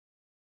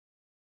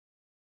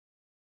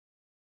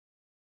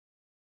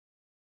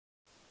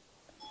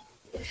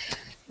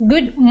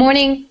Good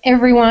morning,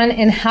 everyone,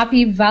 and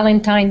happy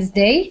Valentine's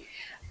Day.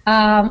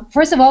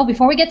 First of all,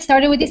 before we get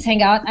started with this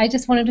Hangout, I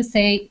just wanted to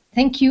say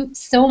thank you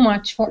so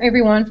much for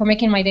everyone for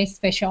making my day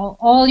special.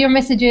 All your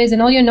messages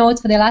and all your notes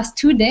for the last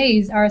 2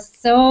 days are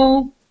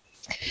so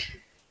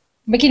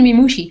making me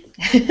mushy,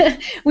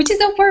 which is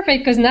so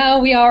perfect because now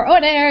we are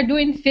on air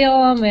doing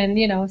film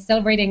and,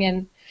 celebrating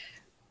and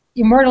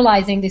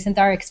immortalizing this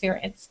entire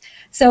experience.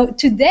 So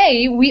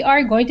today we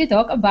are going to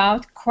talk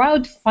about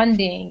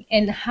crowdfunding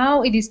and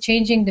how it is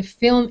changing the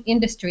film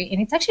industry. And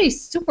it's actually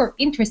super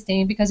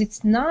interesting because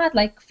it's not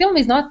like film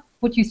is not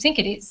what you think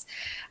it is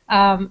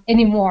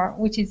anymore,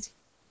 which is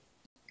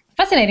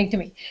fascinating to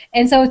me.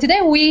 And so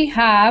today we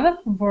have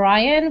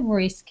Brian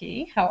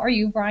Brisky. How are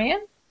you,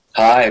 Brian?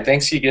 Hi,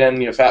 thanks again,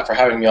 Yifat, for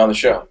having me on the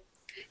show.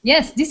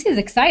 Yes, this is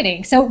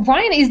exciting. So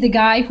Brian is the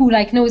guy who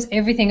knows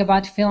everything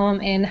about film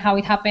and how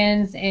it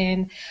happens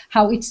and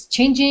how it's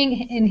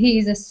changing. And he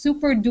is a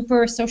super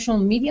duper social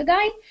media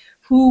guy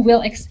who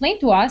will explain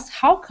to us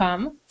how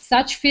come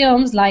such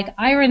films like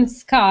Iron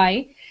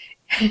Sky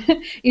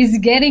is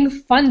getting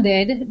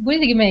funded. What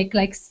did he make?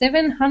 Like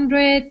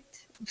 700,000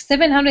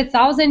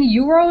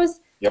 euros?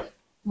 Yep.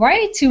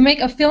 Right? To make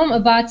a film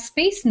about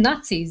space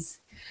Nazis.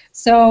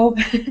 So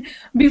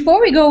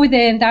before we go with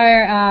the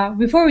entire,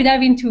 before we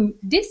dive into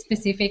this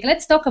specific,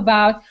 let's talk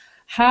about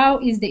how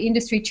is the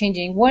industry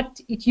changing, what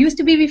it used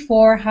to be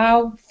before,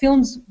 how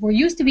films were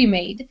used to be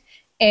made,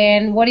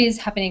 and what is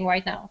happening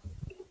right now.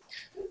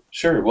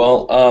 Sure.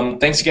 Well,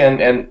 thanks again.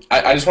 And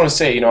I just want to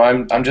say,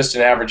 I'm just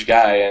an average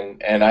guy,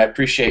 and I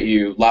appreciate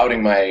you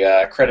lauding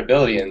my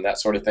credibility and that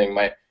sort of thing.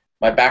 My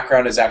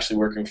background is actually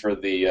working for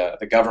the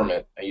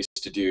government. I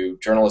used to do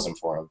journalism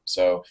for them.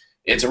 So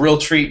it's a real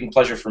treat and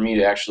pleasure for me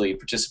to actually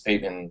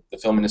participate in the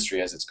film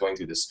industry as it's going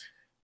through this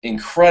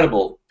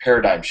incredible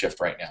paradigm shift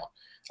right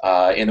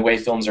now in the way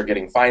films are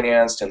getting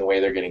financed and the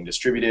way they're getting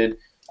distributed.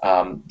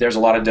 There's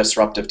a lot of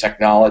disruptive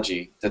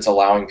technology that's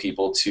allowing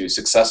people to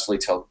successfully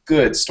tell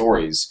good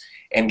stories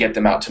and get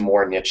them out to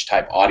more niche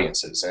type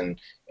audiences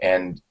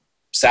and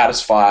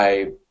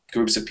satisfy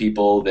groups of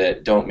people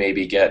that don't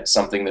maybe get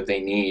something that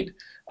they need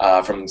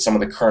from some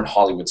of the current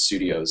Hollywood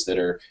studios that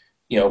are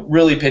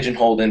really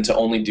pigeonholed into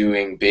only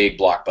doing big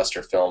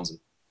blockbuster films,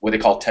 what they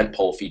call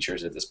tentpole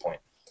features at this point.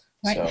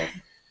 Right. So,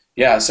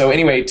 yeah. So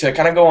anyway, to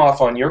kind of go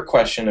off on your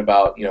question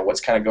about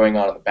what's kind of going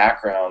on in the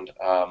background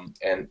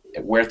and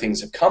where things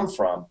have come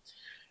from,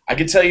 I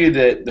could tell you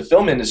that the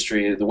film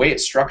industry, the way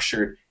it's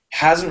structured,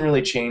 hasn't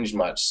really changed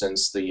much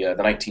since the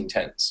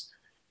 1910s.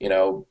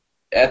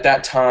 At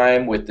that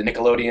time with the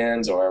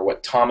Nickelodeons or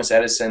what Thomas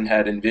Edison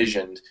had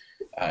envisioned,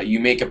 you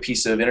make a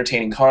piece of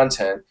entertaining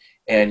content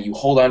and you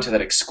hold on to that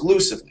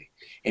exclusively,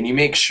 and you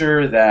make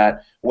sure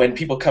that when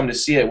people come to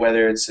see it,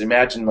 whether it's,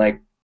 imagine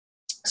like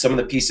some of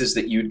the pieces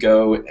that you'd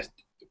go,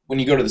 when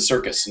you go to the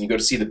circus and you go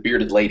to see the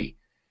bearded lady,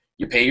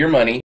 you pay your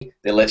money,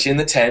 they let you in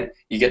the tent,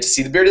 you get to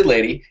see the bearded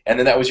lady, and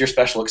then that was your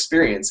special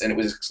experience, and it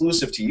was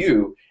exclusive to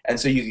you, and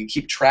so you could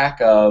keep track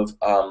of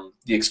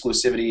the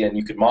exclusivity, and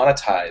you could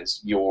monetize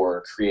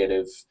your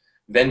creative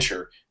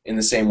venture in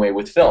the same way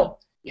with film.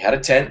 You had a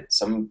tent,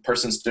 some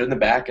person stood in the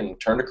back and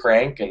turned a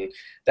crank, and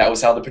that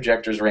was how the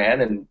projectors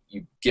ran, and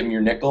you give them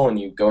your nickel and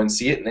you go and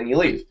see it, and then you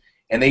leave.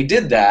 And they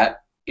did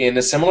that in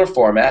a similar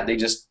format. They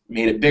just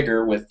made it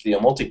bigger with the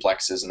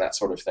multiplexes and that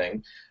sort of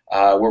thing,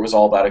 where it was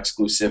all about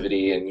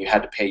exclusivity and you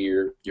had to pay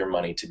your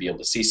money to be able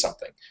to see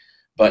something.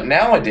 But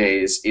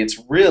nowadays, it's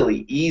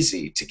really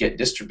easy to get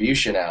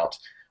distribution out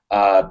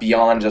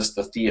beyond just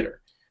the theater.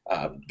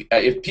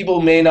 If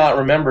people may not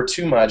remember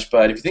too much,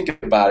 but if you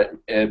think about it,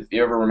 if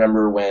you ever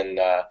remember when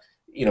the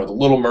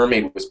Little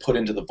Mermaid was put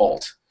into the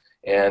vault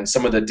and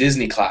some of the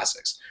Disney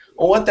classics,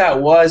 well, what that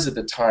was at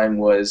the time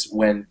was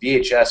when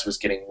VHS was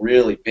getting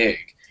really big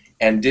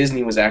and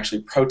Disney was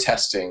actually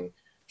protesting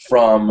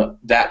from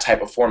that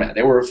type of format.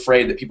 They were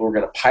afraid that people were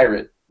going to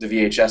pirate the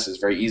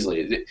VHSs very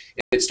easily.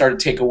 It started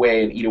to take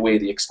away and eat away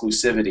the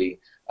exclusivity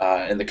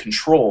and the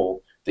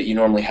control that you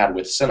normally had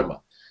with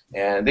cinema.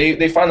 And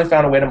they finally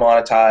found a way to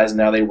monetize, and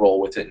now they roll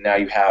with it. Now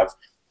you have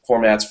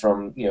formats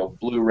from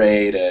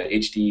Blu-ray to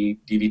HD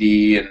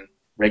DVD and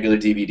regular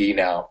DVD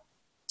now,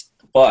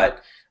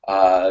 but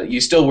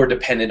you still were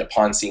dependent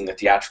upon seeing the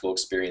theatrical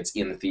experience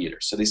in the theater,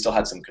 so they still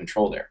had some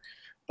control there.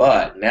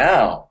 But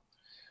now,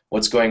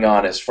 what's going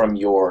on is from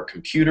your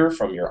computer,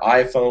 from your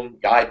iPhone,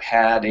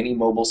 iPad, any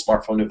mobile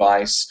smartphone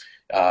device,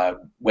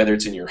 whether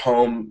it's in your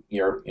home,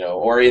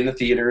 or in the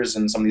theaters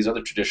and some of these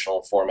other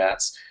traditional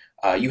formats.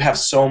 You have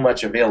so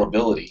much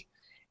availability,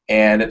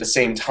 and at the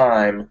same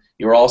time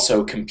you're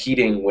also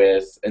competing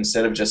with,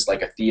 instead of just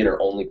like a theater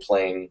only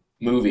playing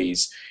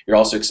movies, you're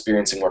also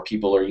experiencing where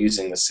people are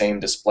using the same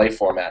display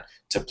format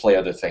to play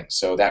other things.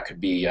 So that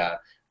could be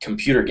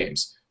computer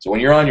games. So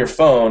when you're on your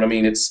phone, I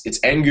mean, it's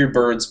Angry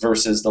Birds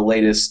versus the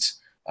latest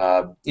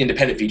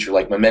independent feature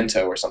like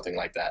Memento or something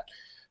like that.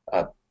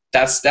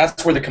 That's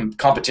where the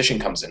competition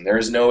comes in. There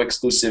is no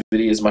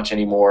exclusivity as much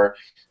anymore.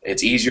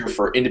 It's easier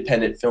for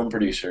independent film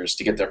producers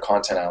to get their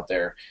content out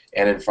there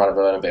and in front of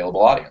an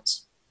available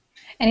audience.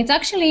 And it's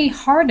actually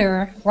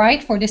harder,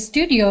 right, for the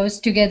studios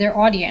to get their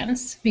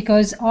audience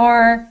because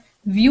our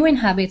viewing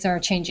habits are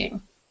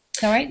changing.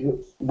 Is that right?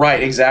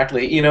 Right,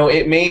 exactly. You know,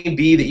 it may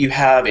be that you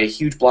have a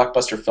huge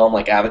blockbuster film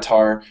like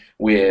Avatar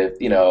with,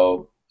 it's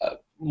a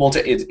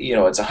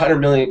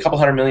couple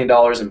 $100 million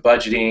in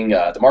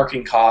budgeting. The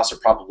marketing costs are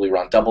probably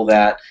around double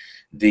that.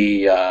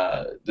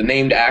 The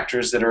named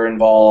actors that are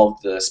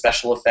involved, the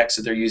special effects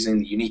that they're using,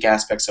 the unique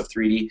aspects of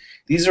 3D,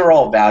 these are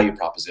all value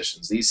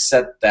propositions. These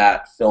set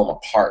that film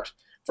apart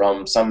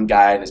from some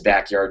guy in his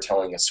backyard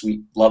telling a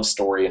sweet love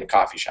story in a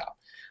coffee shop.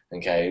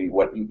 Okay,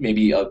 what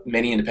maybe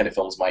many independent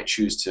films might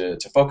choose to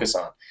focus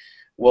on.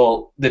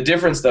 Well, the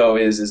difference though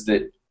is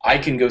that I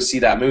can go see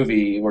that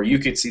movie, or you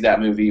could see that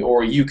movie,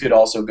 or you could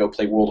also go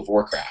play World of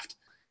Warcraft,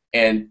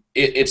 and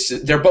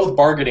they're both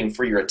bargaining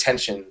for your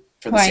attention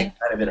for the same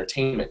kind of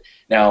entertainment.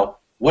 Now,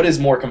 what is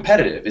more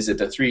competitive? Is it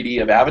the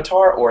 3D of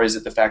Avatar, or is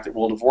it the fact that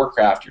World of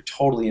Warcraft, you're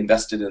totally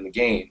invested in the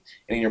game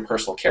and in your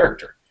personal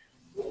character?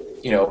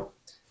 You know,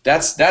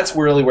 that's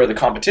really where the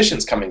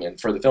competition's coming in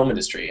for the film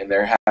industry, and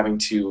they're having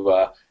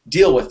to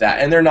deal with that,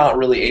 and they're not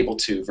really able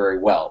to very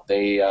well.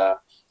 They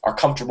are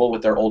comfortable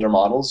with their older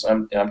models,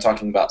 and I'm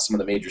talking about some of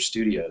the major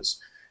studios,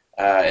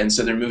 and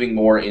so they're moving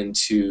more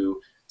into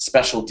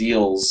special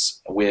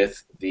deals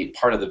with the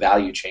part of the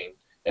value chain.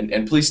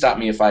 And please stop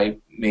me if I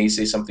may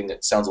say something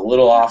that sounds a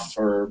little off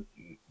for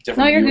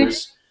different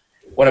viewers.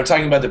 Good. When I'm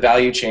talking about the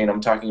value chain,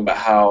 I'm talking about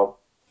how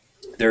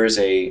there is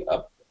a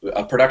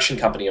production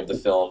company of the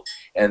film,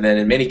 and then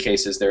in many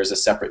cases there's a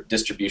separate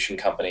distribution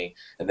company,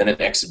 and then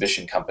an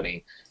exhibition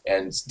company,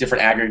 and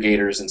different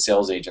aggregators and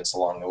sales agents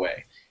along the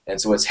way. And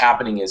so what's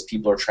happening is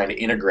people are trying to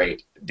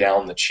integrate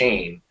down the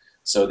chain,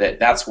 so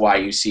that's why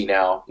you see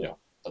now,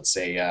 let's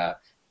say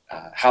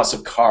House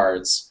of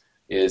Cards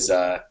is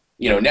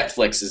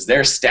Netflix is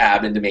their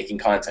stab into making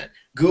content.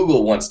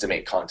 Google wants to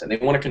make content. They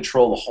want to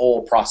control the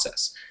whole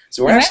process.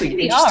 So we're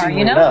actually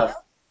interestingly enough.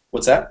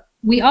 What's that?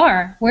 We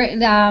are. We're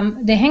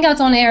the Hangouts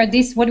on Air.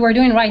 What we're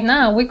doing right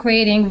now, we're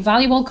creating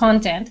valuable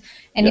content.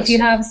 And if you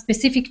have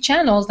specific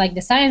channels like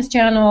the Science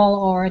Channel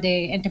or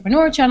the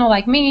Entrepreneur Channel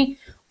like me,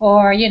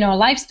 or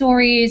Life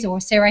Stories or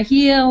Sarah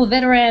Hill,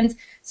 Veterans.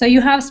 So you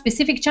have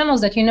specific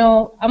channels that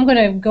I'm going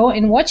to go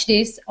and watch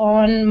this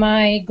on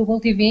my Google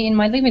TV in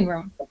my living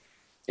room.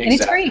 Exactly. And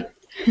it's free.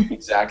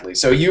 Exactly.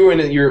 So you,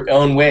 in your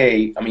own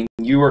way,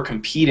 you are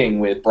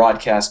competing with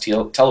broadcast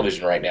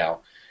television right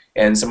now,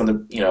 and some of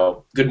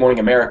the, Good Morning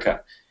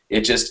America.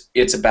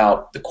 It's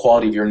about the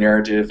quality of your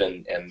narrative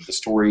and the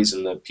stories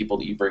and the people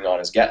that you bring on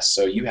as guests.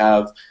 So you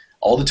have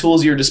all the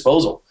tools at your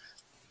disposal.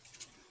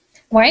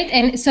 Right.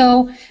 And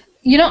so,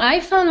 I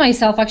found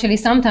myself actually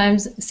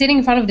sometimes sitting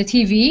in front of the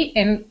TV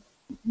and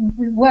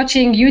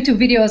watching YouTube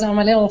videos on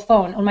my little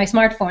phone, on my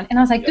smartphone, and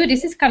I was like, dude,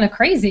 this is kind of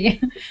crazy,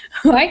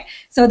 right?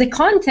 So the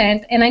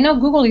content, and I know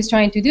Google is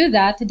trying to do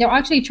that, they're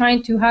actually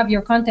trying to have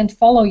your content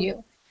follow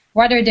you,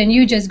 rather than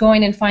you just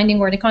going and finding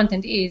where the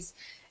content is.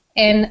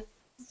 And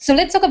so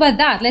let's talk about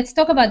that. Let's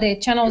talk about the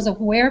channels of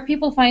where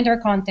people find our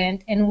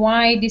content and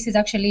why this is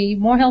actually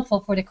more helpful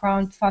for the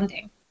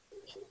crowdfunding.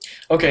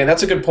 Okay,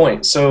 that's a good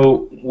point.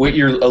 So what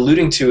you're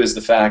alluding to is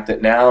the fact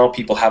that now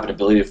people have an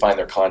ability to find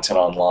their content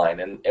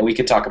online, and we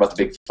could talk about the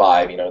big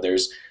five.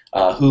 There's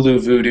Hulu,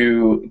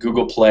 Vudu,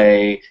 Google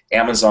Play,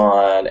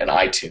 Amazon, and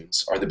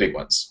iTunes are the big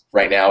ones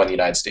right now in the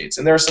United States.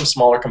 And there are some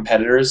smaller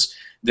competitors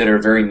that are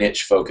very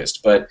niche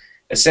focused, but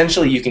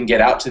essentially you can get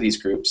out to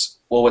these groups.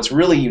 Well, what's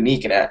really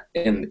unique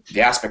in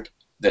the aspect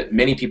that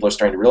many people are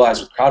starting to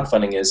realize with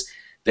crowdfunding is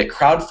that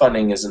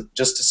crowdfunding isn't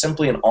just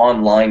simply an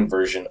online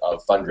version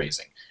of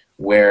fundraising,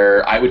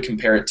 where I would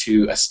compare it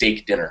to a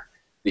steak dinner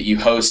that you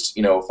host,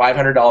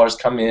 $500,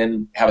 come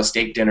in, have a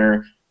steak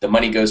dinner, the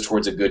money goes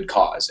towards a good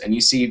cause. And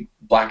you see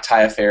black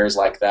tie affairs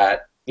like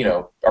that,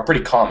 are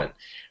pretty common.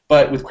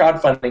 But with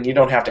crowdfunding, you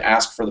don't have to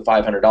ask for the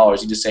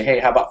 $500. You just say, hey,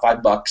 how about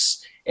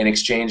 $5? In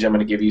exchange, I'm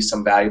going to give you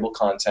some valuable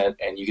content,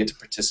 and you get to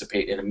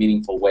participate in a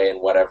meaningful way in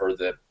whatever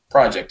the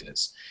project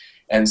is.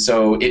 And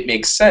so it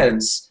makes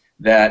sense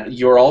that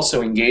you're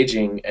also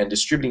engaging and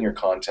distributing your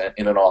content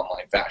in an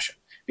online fashion,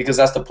 because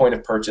that's the point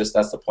of purchase,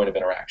 that's the point of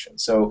interaction.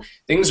 So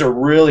things are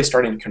really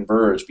starting to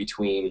converge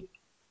between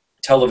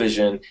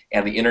television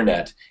and the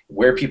internet,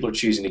 where people are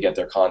choosing to get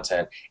their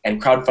content,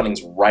 and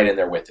crowdfunding's right in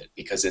there with it,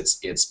 because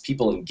it's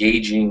people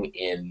engaging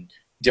in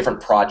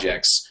different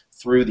projects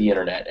through the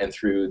internet and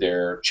through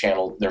their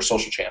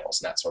social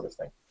channels and that sort of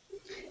thing.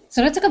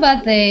 So let's talk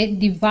about the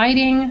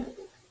dividing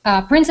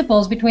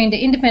principles between the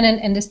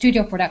independent and the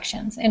studio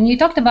productions. And you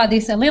talked about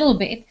this a little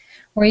bit,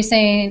 where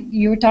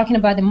you were talking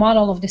about the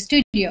model of the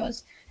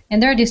studios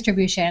and their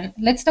distribution.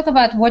 Let's talk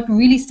about what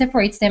really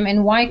separates them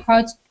and why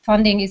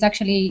crowdfunding is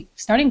actually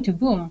starting to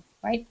boom,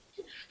 right?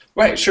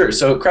 Right, sure.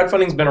 So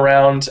crowdfunding's been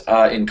around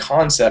in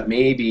concept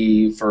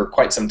maybe for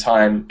quite some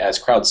time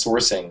as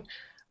crowdsourcing,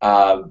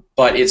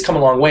 but it's come a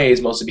long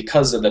ways, mostly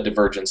because of the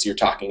divergence you're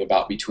talking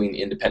about between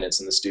the independents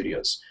and the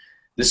studios.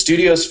 The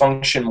studios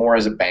function more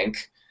as a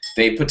bank,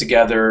 They put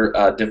together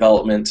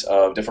development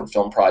of different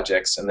film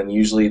projects, and then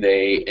usually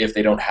if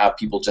they don't have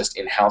people just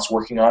in-house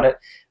working on it,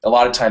 a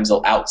lot of times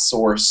they'll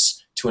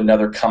outsource to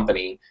another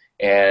company,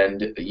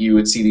 and you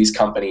would see these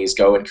companies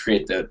go and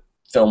create the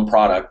film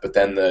product, but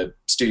then the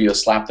studio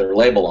slap their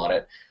label on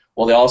it.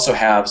 Well, they also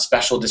have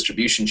special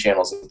distribution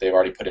channels that they've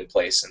already put in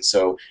place, and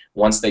so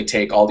once they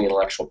take all the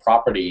intellectual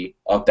property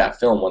of that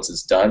film, once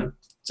it's done,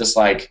 just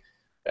like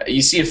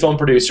you see a film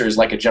producer is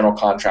like a general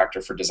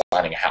contractor for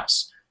designing a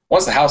house.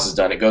 Once the house is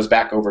done, it goes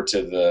back over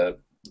to the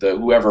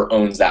whoever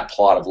owns that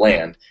plot of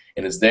land,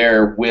 and it's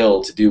their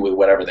will to do with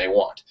whatever they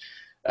want.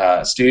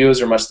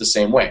 Studios are much the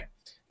same way.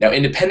 Now,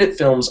 independent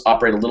films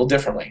operate a little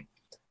differently.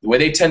 The way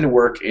they tend to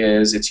work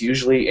is it's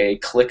usually a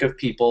clique of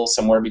people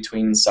somewhere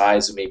between the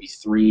size of maybe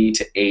 3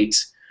 to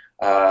 8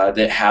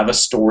 that have a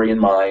story in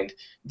mind.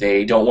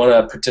 They don't want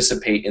to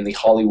participate in the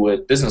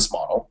Hollywood business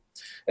model.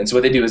 And so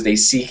what they do is they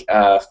seek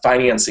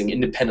financing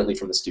independently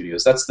from the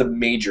studios. That's the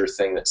major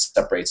thing that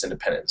separates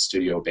independent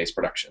studio-based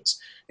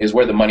productions, is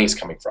where the money's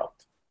coming from.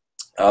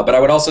 But I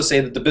would also say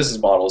that the business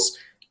models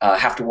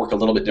have to work a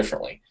little bit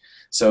differently.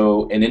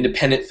 So an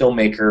independent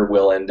filmmaker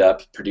will end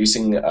up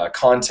producing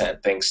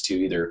content thanks to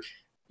either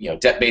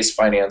debt-based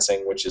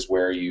financing, which is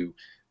where you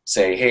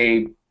say,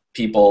 hey,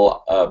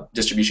 people,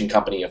 distribution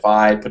company, if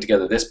I put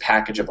together this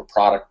package of a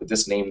product with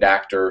this named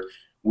actor,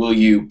 will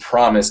you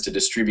promise to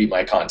distribute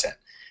my content?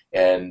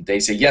 And they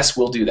say, yes,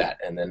 we'll do that.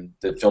 And then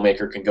the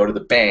filmmaker can go to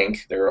the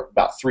bank, there are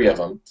about 3 of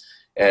them,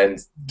 and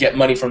get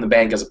money from the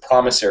bank as a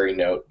promissory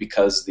note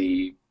because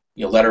the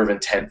letter of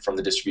intent from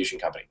the distribution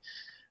company.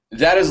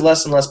 That is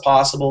less and less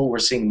possible. We're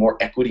seeing more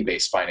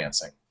equity-based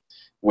financing,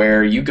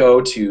 where you go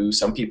to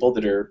some people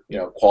that are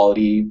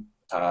quality,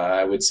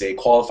 I would say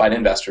qualified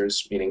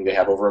investors, meaning they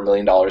have over $1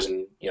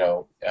 million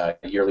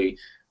in yearly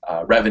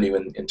revenue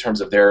in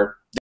terms of their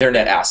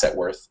net asset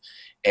worth,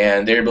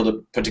 and they're able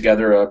to put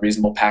together a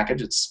reasonable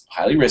package. It's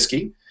highly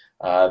risky.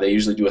 They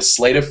usually do a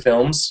slate of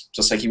films,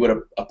 just like you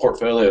would a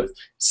portfolio of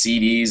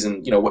CDs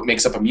and what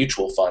makes up a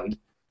mutual fund.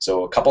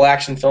 So a couple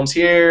action films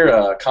here,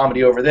 a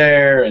comedy over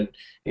there, and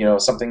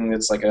something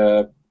that's like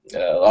a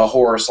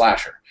horror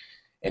slasher.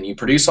 And you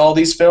produce all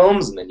these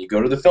films, and then you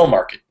go to the film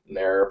market. And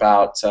there are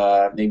about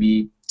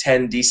maybe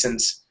 10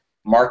 decent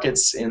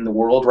markets in the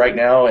world right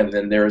now, and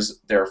then there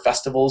are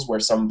festivals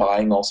where some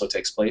buying also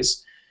takes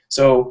place.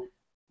 So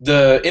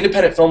the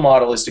independent film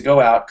model is to go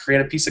out,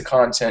 create a piece of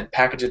content,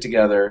 package it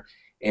together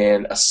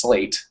in a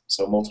slate,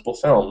 so multiple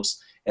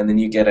films, and then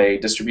you get a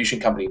distribution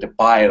company to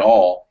buy it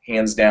all,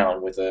 hands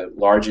down, with a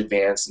large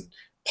advance and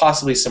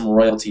possibly some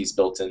royalties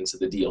built into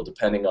the deal,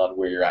 depending on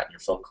where you're at in your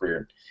film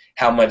career,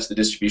 how much the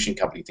distribution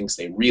company thinks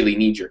they really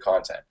need your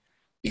content.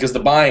 Because the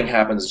buying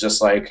happens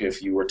just like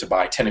if you were to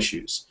buy tennis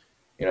shoes.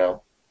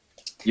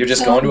 You're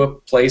just going to a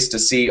place to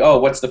see, oh,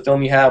 what's the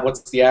film you have,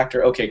 what's the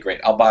actor, okay, great,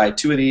 I'll buy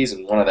 2 of these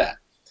and 1 of that.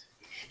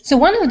 So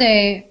one of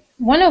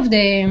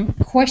the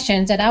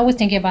questions that I was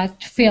thinking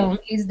about film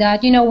is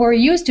that we're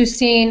used to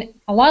seeing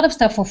a lot of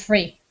stuff for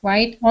free,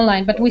 right,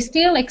 online, but we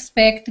still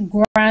expect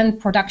grand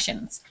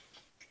productions.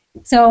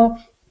 So,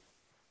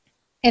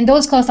 and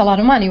those cost a lot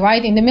of money,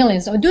 right, in the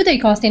millions. Or do they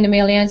cost in the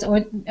millions,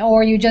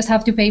 or you just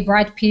have to pay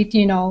Brad Pitt,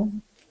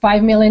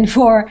 $5 million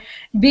for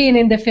being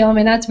in the film,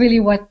 and that's really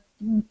what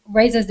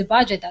raises the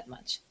budget that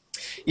much?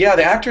 Yeah,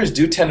 the actors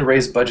do tend to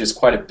raise budgets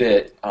quite a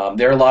bit.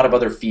 There are a lot of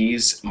other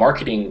fees.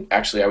 Marketing,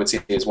 actually, I would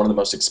say, is one of the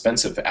most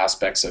expensive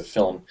aspects of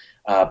film.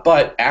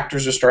 But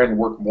actors are starting to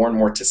work more and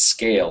more to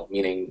scale,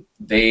 meaning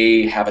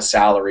they have a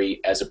salary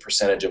as a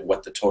percentage of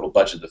what the total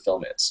budget of the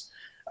film is.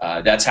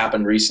 That's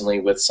happened recently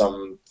with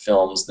some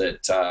films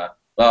that,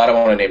 well, I don't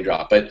want to name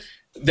drop, but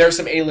there are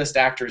some A-list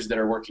actors that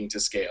are working to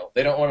scale.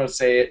 They don't want to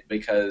say it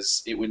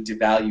because it would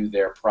devalue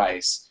their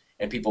price,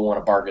 and people want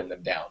to bargain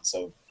them down.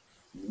 So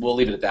we'll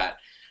leave it at that.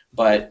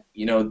 But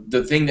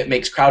the thing that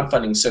makes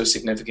crowdfunding so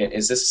significant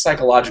is this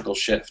psychological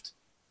shift.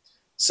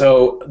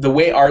 So the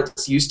way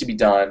arts used to be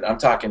done, I'm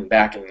talking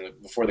back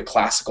before the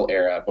classical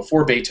era,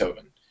 before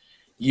Beethoven,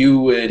 you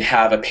would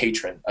have a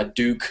patron, a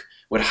duke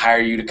would hire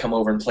you to come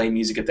over and play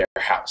music at their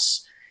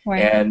house.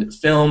 Right. And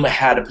film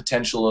had a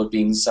potential of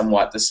being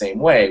somewhat the same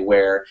way,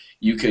 where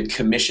you could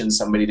commission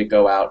somebody to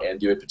go out and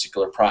do a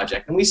particular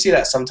project. And we see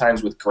that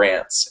sometimes with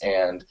grants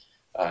and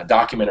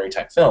documentary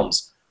type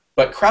films.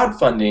 But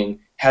crowdfunding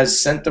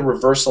has sent the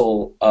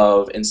reversal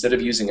of, instead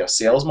of using a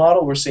sales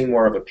model, we're seeing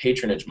more of a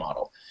patronage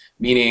model,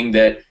 meaning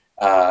that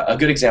a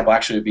good example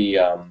actually would be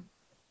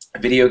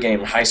Video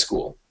Game High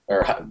School.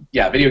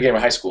 Video Gamer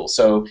High School.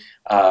 So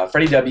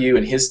Freddie W.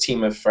 and his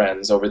team of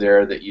friends over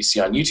there that you see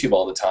on YouTube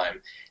all the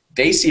time,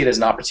 they see it as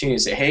an opportunity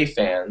to say, hey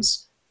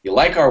fans, you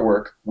like our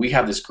work, we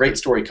have this great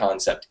story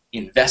concept,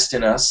 invest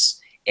in us,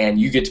 and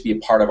you get to be a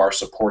part of our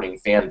supporting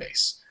fan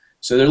base.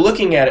 So they're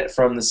looking at it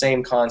from the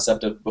same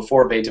concept of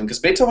before Beethoven, because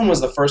Beethoven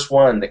was the first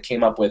one that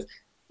came up with,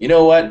 you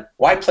know what,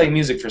 why play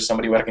music for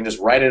somebody when I can just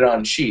write it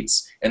on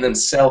sheets and then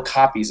sell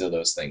copies of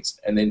those things?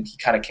 And then he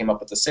kind of came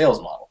up with the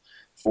sales model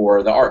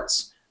for the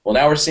arts. Well,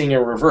 now we're seeing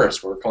a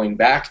reverse. We're going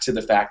back to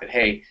the fact that,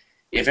 hey,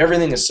 if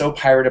everything is so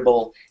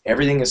piratable,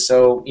 everything is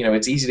so,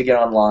 it's easy to get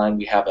online,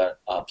 we have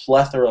a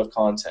plethora of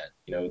content,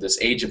 this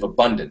age of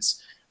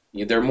abundance.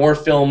 There are more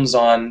films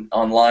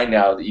online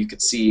now that you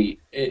could see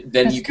than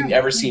That's you can true.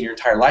 ever see in your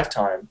entire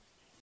lifetime.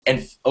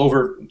 And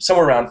over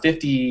somewhere around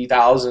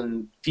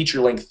 50,000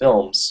 feature-length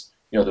films,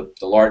 the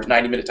large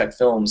 90-minute type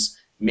films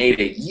made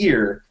a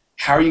year.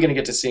 How are you going to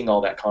get to seeing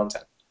all that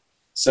content?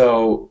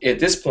 So at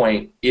this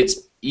point,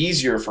 it's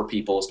easier for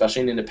people,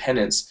 especially in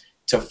independents,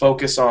 to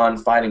focus on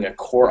finding a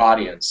core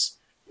audience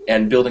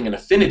and building an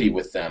affinity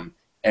with them.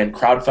 And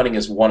crowdfunding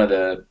is one of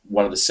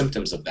the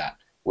symptoms of that,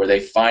 where they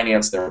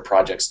finance their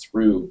projects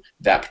through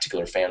that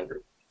particular fan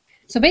group.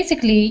 So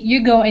basically,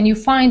 you go and you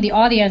find the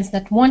audience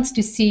that wants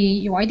to see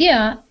your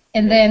idea,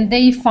 and then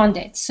they fund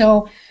it.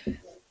 So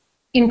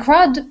in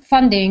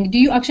crowdfunding, do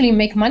you actually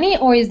make money,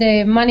 or is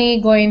the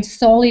money going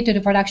solely to the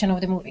production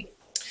of the movie?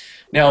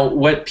 Now,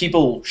 what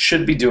people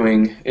should be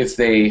doing if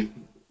they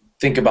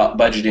think about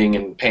budgeting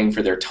and paying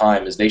for their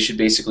time is they should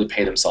basically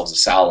pay themselves a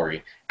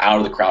salary out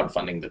of the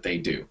crowdfunding that they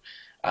do.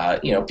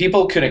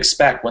 People could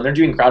expect when they're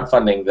doing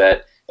crowdfunding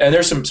that, and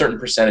there's some certain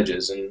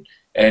percentages,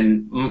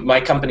 and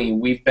my company,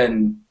 we've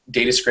been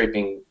data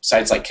scraping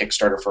sites like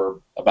Kickstarter for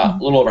about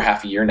a little over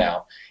half a year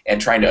now, and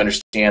trying to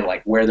understand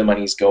like where the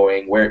money's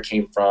going, where it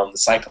came from, the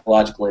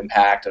psychological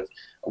impact of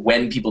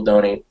when people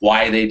donate,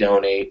 why they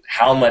donate,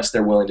 how much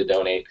they're willing to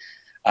donate.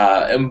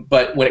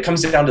 But when it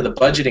comes down to the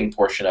budgeting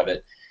portion of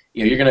it,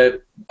 you're going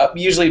to,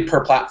 usually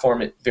per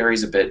platform it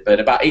varies a bit,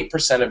 but about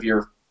 8% of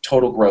your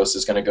total gross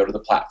is going to go to the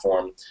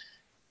platform.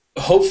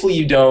 Hopefully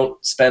you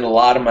don't spend a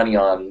lot of money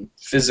on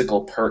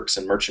physical perks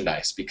and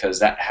merchandise,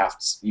 because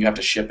you have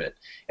to ship it.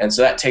 And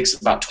so that takes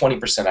about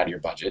 20% out of your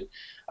budget.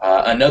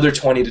 Another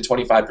 20 to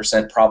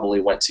 25% probably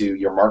went to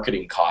your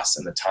marketing costs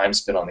and the time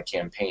spent on the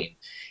campaign.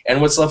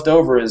 And what's left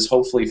over is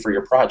hopefully for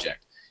your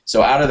project.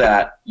 So out of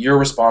that, you're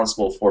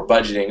responsible for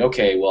budgeting,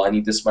 okay, well, I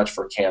need this much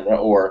for camera,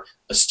 or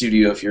a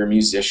studio if you're a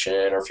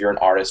musician, or if you're an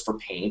artist for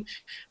paint,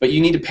 but you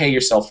need to pay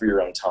yourself for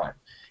your own time.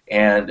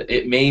 And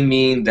it may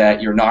mean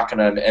that you're not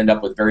going to end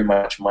up with very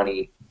much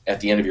money at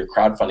the end of your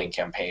crowdfunding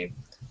campaign.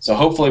 So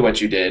hopefully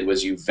what you did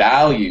was you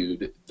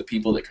valued the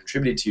people that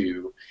contributed to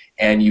you,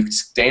 and you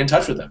stay in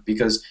touch with them,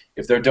 because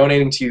if they're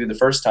donating to you the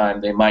first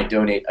time, they might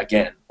donate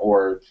again,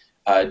 or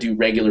do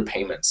regular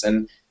payments.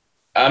 And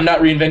I'm not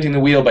reinventing the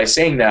wheel by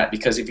saying that,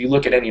 because if you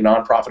look at any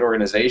nonprofit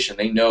organization,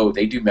 they know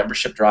they do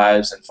membership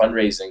drives and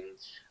fundraising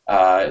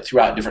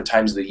throughout different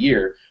times of the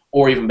year,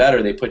 or even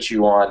better, they put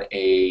you on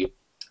a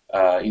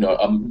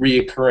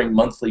reoccurring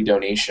monthly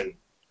donation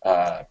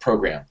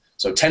program.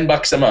 So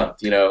 $10 a month,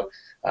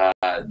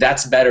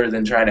 that's better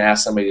than trying to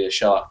ask somebody to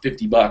shell out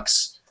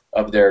 $50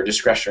 of their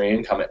discretionary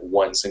income at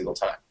one single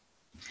time.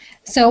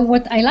 So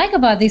what I like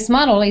about this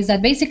model is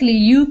that basically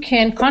you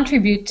can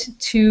contribute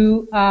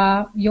to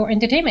your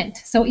entertainment.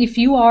 So if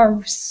you are,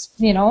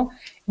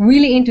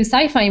 really into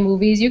sci-fi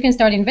movies, you can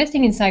start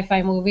investing in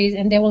sci-fi movies,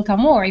 and they will come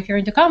more. If you're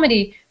into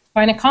comedy,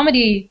 find a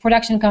comedy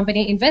production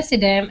company, invest in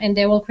them, and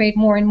they will create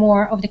more and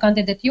more of the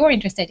content that you're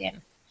interested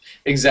in.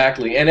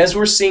 Exactly. And as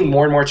we're seeing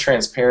more and more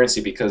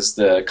transparency, because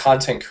the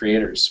content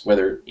creators,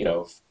 whether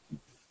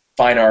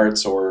fine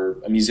arts or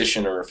a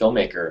musician or a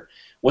filmmaker,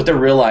 what they're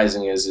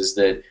realizing is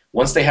that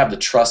once they have the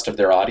trust of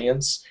their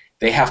audience,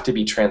 they have to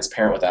be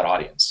transparent with that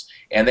audience.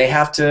 And they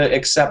have to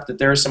accept that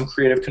there is some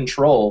creative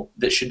control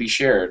that should be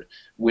shared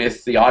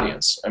with the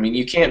audience. I mean,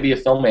 you can't be a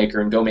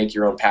filmmaker and go make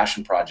your own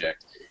passion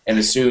project and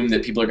assume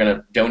that people are going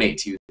to donate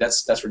to you.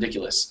 That's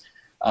ridiculous.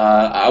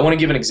 I want to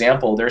give an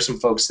example. There are some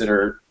folks that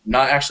are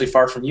not actually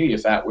far from you,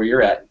 Yifat, where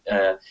you're at.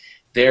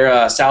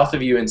 They're south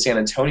of you in San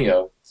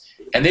Antonio,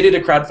 and they did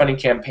a crowdfunding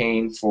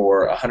campaign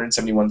for a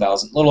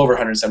little over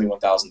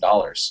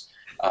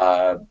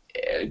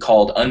 $171,000,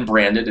 called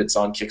Unbranded. It's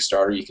on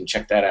Kickstarter. You can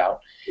check that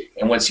out.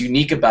 And what's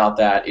unique about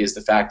that is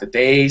the fact that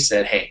they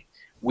said, hey,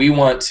 we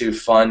want to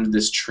fund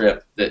this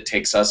trip that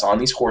takes us on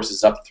these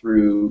horses up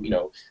through,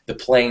 the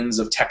plains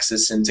of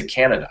Texas into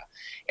Canada.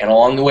 And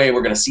along the way,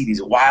 we're going to see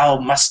these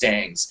wild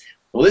Mustangs.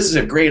 Well, this is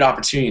a great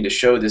opportunity to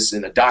show this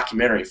in a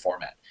documentary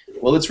format.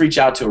 Well, let's reach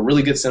out to a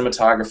really good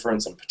cinematographer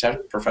and some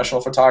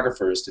professional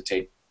photographers to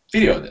take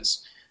video of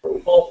this.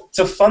 Well,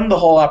 to fund the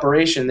whole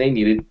operation, they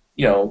needed,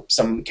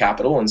 some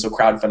capital, and so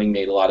crowdfunding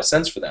made a lot of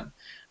sense for them.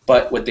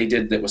 But what they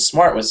did that was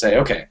smart was say,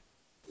 okay,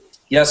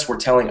 yes, we're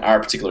telling our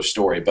particular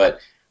story, but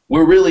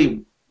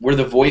we're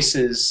the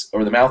voices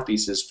or the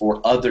mouthpieces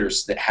for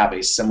others that have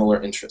a similar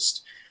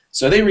interest.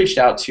 So they reached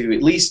out to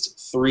at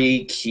least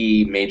 3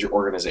 key major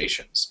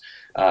organizations.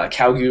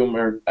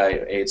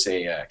 It's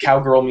a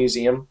cowgirl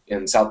museum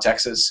in South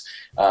Texas.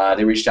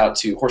 They reached out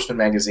to Horseman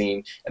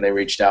Magazine, and they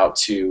reached out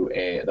to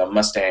the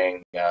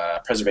Mustang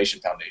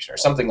Preservation Foundation, or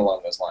something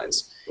along those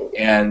lines.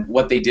 And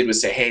what they did was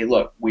say, hey,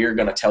 look, we're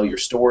going to tell your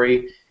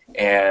story,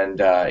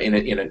 and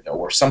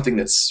or something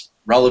that's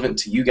relevant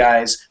to you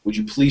guys. Would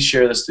you please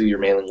share this through your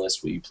mailing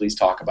list? Will you please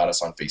talk about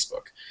us on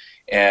Facebook?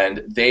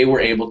 And they were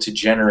able to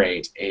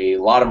generate a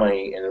lot of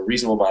money in a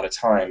reasonable amount of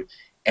time.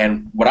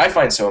 And what I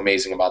find so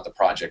amazing about the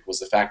project was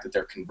the fact that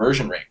their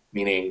conversion rate,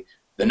 meaning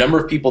the number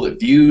of people that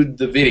viewed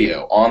the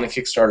video on the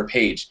Kickstarter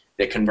page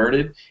that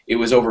converted, it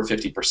was over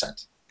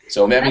 50%.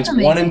 So that means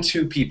amazing. 1 in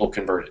 2 people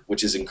converted,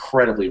 which is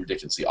incredibly,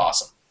 ridiculously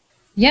awesome.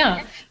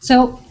 Yeah.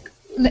 So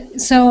I'm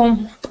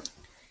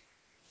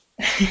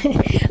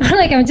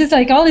just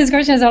like, all these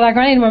questions are like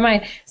running in my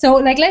mind. So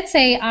like, let's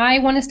say I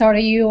want to start,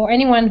 you or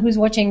anyone who's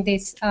watching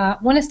this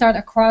want to start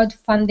a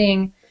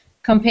crowdfunding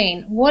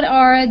campaign. What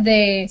are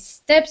the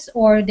steps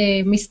or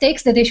the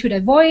mistakes that they should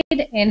avoid,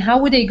 and how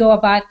would they go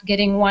about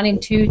getting 1 in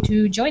 2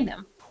 to join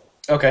them?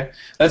 Okay,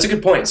 that's a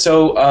good point.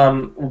 So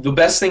the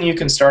best thing you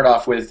can start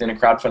off with in a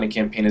crowdfunding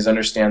campaign is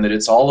understand that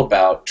it's all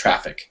about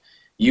traffic.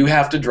 You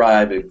have to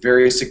drive a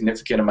very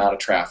significant amount of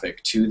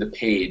traffic to the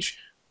page,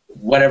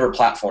 whatever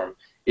platform.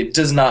 It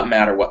does not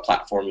matter what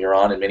platform you're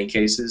on in many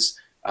cases.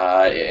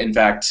 In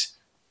fact,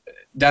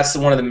 that's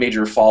one of the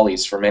major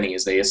follies for many,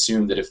 is they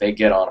assume that if they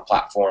get on a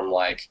platform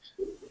like,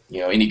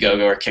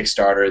 Indiegogo or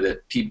Kickstarter,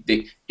 that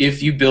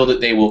if you build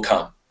it, they will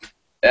come.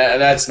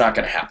 That's not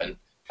going to happen.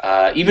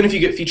 Even if you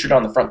get featured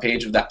on the front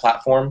page of that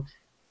platform,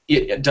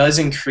 it does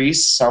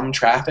increase some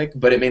traffic,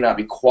 but it may not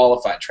be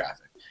qualified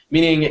traffic,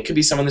 meaning it could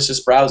be someone that's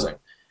just browsing.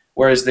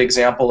 Whereas the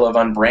example of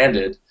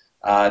Unbranded,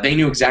 they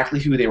knew exactly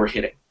who they were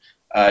hitting.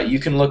 You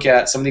can look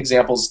at some of the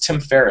examples.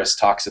 Tim Ferriss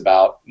talks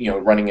about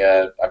running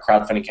a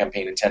crowdfunding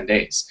campaign in 10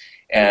 days.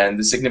 And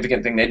the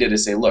significant thing they did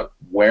is say, look,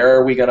 where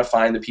are we going to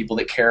find the people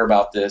that care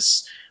about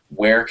this?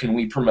 Where can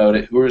we promote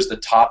it? Who is the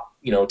top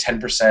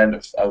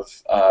 10%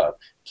 of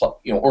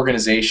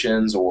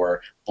organizations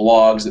or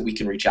blogs that we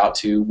can reach out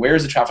to? Where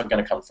is the traffic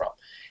going to come from?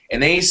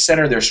 And they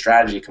center their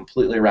strategy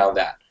completely around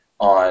that,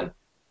 on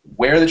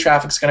where the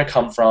traffic's going to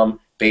come from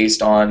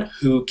based on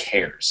who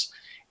cares.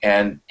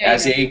 And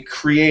as a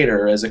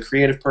creator, as a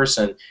creative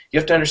person, you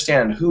have to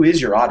understand who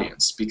is your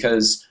audience,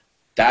 because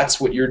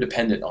that's what you're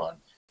dependent on.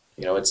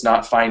 It's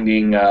not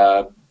finding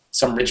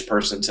some rich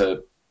person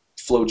to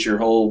float your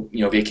whole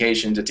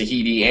vacation to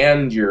Tahiti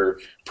and your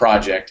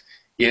project.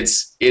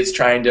 It's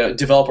trying to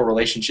develop a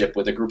relationship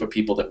with a group of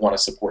people that want to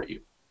support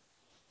you.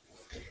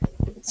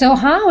 So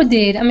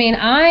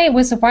I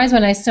was surprised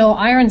when I saw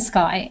Iron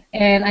Sky,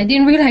 and I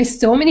didn't realize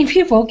so many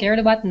people cared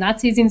about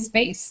Nazis in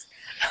space.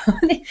 How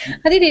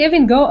did they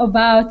even go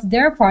about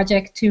their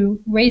project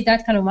to raise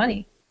that kind of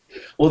money?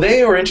 Well,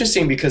 they were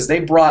interesting because they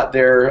brought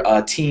their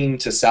team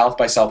to South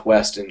by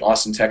Southwest in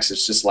Austin,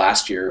 Texas just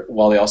last year,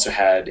 while they also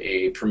had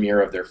a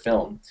premiere of their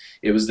film.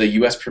 It was the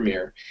U.S.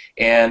 premiere.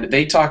 And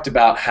they talked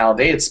about how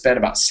they had spent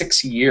about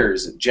 6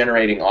 years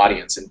generating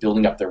audience and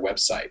building up their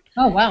website.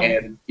 Oh, wow.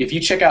 And if you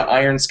check out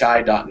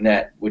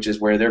ironsky.net, which is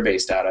where they're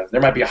based out of,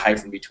 there might be a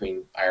hyphen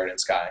between Iron and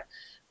Sky,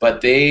 but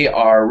they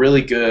are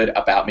really good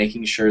about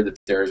making sure that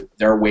there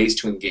are ways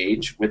to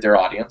engage with their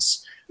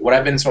audience. What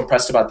I've been so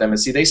impressed about them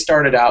is, they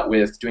started out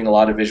with doing a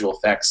lot of visual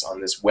effects on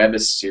this web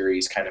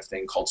series kind of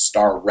thing called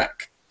Star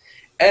Wreck.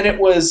 And it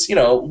was,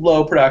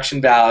 low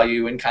production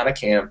value and kind of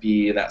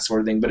campy and that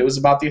sort of thing, but it was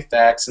about the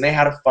effects, and they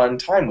had a fun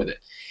time with it.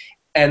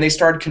 And they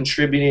started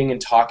contributing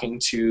and talking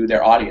to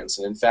their audience.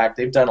 And in fact,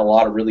 they've done a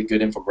lot of really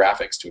good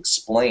infographics to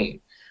explain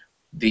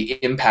the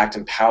impact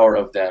and power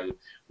of them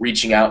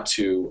reaching out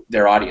to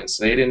their audience.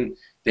 They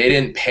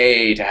didn't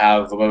pay to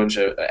have a bunch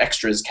of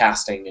extras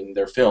casting in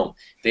their film.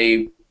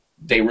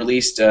 They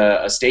released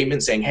a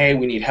statement saying, hey,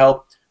 we need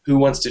help. Who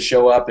wants to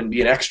show up and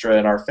be an extra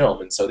in our film?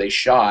 And so they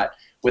shot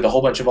with a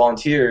whole bunch of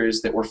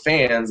volunteers that were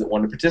fans that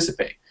wanted to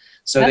participate.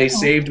 So they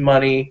saved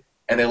money,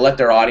 and they let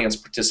their audience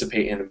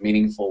participate in a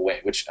meaningful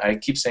way, which I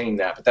keep saying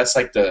that, but that's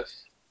like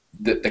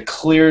the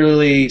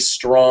clearly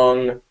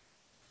strong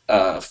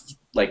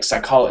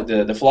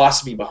psychology, the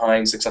philosophy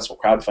behind successful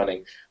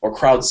crowdfunding or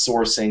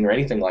crowdsourcing or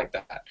anything like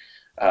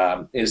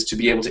that, is to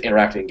be able to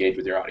interact and engage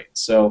with your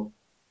audience. So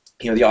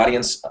the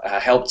audience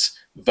helped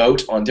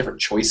vote on different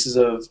choices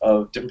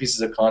of different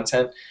pieces of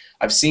content.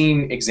 I've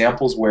seen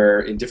examples where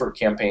in different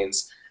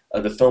campaigns,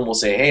 the film will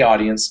say, hey,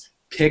 audience,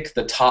 pick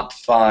the top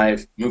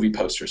 5 movie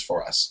posters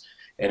for us.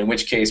 And in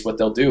which case, what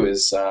they'll do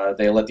is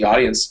they let the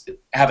audience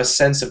have a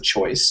sense of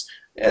choice.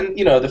 And,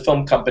 the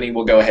film company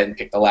will go ahead and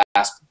pick the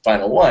last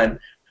final one.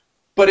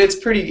 But it's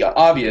pretty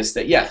obvious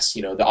that, yes,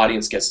 the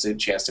audience gets a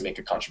chance to make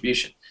a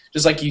contribution.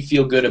 Just like you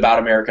feel good about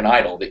American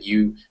Idol, that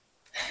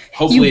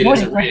hopefully it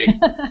isn't rigged,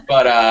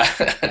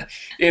 but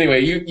anyway,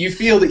 you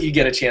feel that you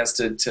get a chance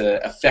to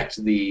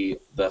affect the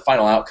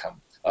final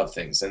outcome of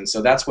things, and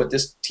so that's what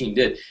this team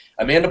did.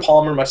 Amanda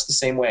Palmer, much the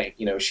same way.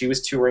 She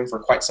was touring for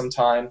quite some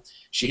time.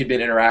 She had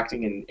been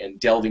interacting and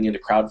delving into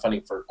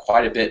crowdfunding for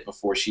quite a bit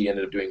before she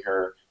ended up doing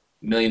her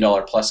 $1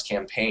 million plus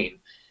campaign.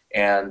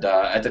 And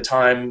at the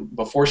time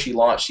before she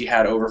launched, she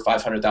had over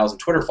 500,000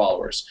 Twitter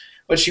followers.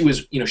 But she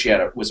was,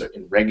 was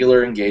in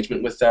regular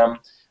engagement with them.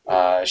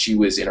 She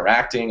was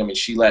interacting.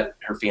 She let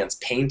her fans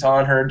paint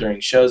on her during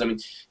shows.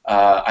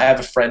 I have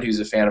a friend who's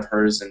a fan of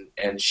hers,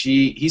 and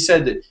he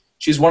said that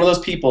she's one of those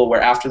people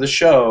where after the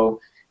show,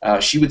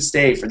 she would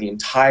stay for the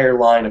entire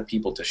line of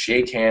people to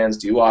shake hands,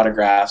 do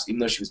autographs, even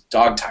though she was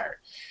dog tired.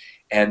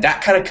 And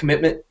that kind of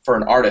commitment for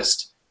an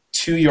artist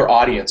to your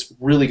audience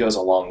really goes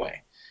a long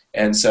way.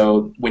 And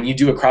so when you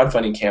do a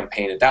crowdfunding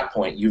campaign at that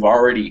point, you've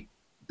already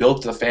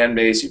built the fan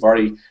base, you've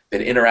already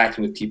been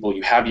interacting with people,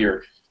 you have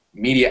your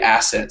media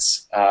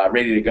assets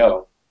ready to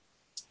go,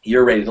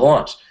 you're ready to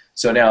launch.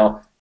 So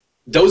now,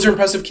 those are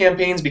impressive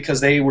campaigns because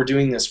they were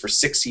doing this for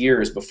 6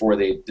 years before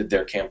they did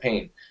their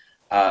campaign.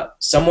 And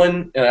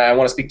I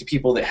want to speak to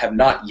people that have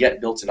not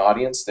yet built an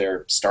audience.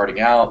 They're starting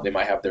out. They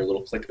might have their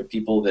little clique of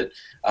people that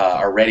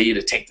are ready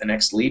to take the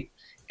next leap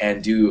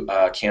and do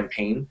a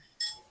campaign.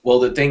 Well,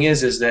 the thing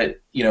is that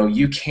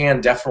you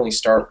can definitely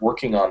start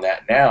working on that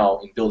now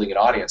and building an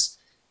audience.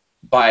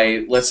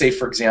 By, let's say,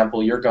 for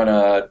example, you're going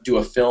to do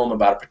a film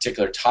about a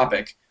particular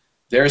topic.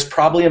 There's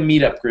probably a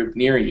meetup group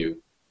near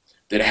you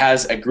that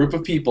has a group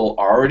of people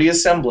already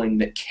assembling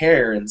that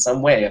care in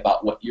some way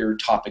about what your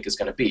topic is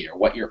going to be, or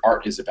what your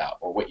art is about,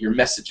 or what your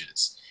message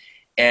is.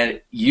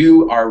 And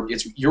you're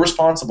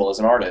responsible as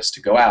an artist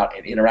to go out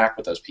and interact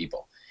with those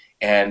people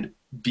and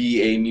be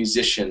a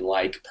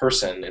musician-like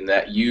person, in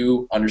that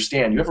you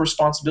understand you have a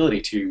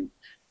responsibility to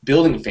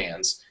building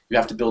fans. You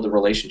have to build a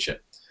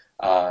relationship.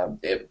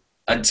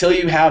 Until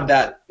you have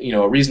that,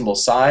 a reasonable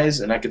size,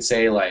 and I could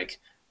say like,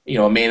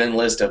 a mailing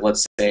list of,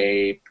 let's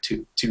say,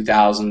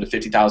 2,000 to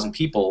 50,000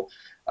 people,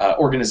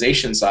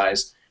 organization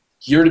size,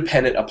 you're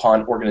dependent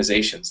upon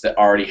organizations that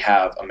already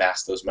have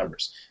amassed those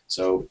members.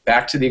 So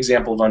back to the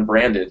example of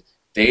Unbranded,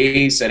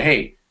 they said,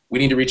 hey, we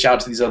need to reach out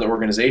to these other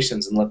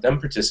organizations and let them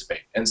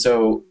participate. And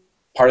so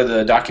part of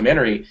the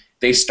documentary,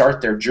 they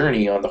start their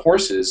journey on the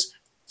horses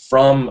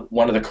from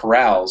one of the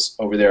corrals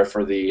over there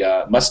for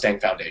the Mustang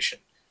Foundation.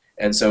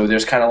 And so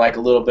there's kind of like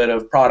a little bit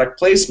of product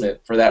placement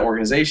for that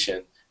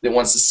organization that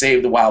wants to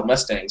save the wild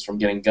Mustangs from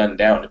getting gunned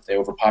down if they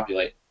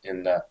overpopulate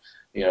in the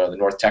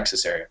North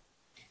Texas area.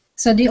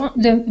 So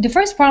the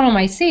first problem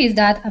I see is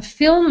that a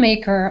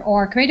filmmaker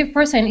or a creative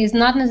person is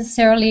not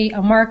necessarily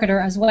a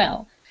marketer as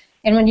well.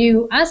 And when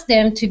you ask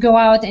them to go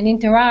out and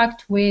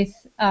interact with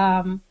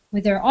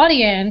their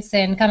audience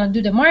and kind of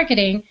do the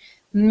marketing,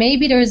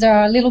 maybe there's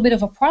a little bit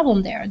of a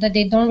problem there, that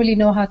they don't really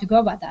know how to go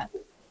about that.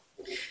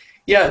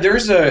 Yeah,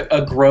 there's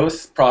a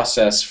growth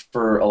process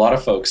for a lot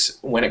of folks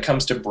when it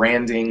comes to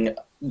branding,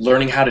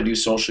 learning how to do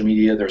social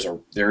media.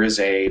 There is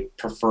a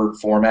preferred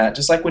format,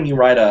 just like when you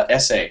write an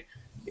essay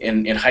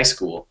in high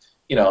school.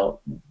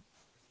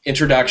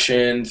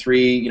 Introduction,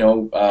 3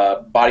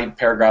 body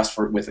paragraphs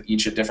with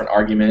each a different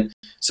argument,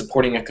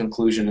 supporting a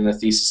conclusion and a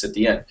thesis at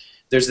the end.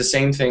 There's the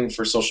same thing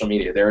for social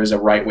media. There is a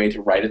right way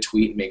to write a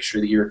tweet and make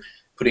sure that you're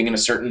putting in a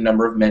certain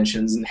number of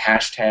mentions and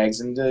hashtags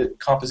and the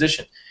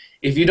composition.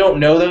 If you don't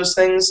know those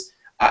things,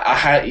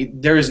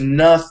 there is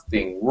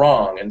nothing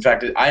wrong. In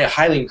fact, I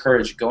highly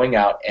encourage going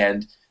out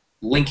and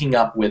linking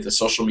up with a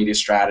social media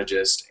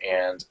strategist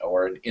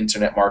or an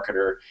internet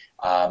marketer,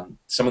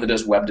 someone that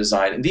does web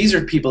design. And these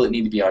are people that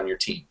need to be on your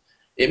team.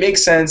 It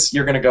makes sense.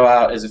 You're going to go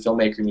out as a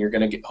filmmaker and you're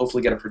going to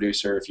hopefully get a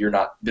producer if you're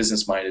not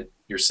business-minded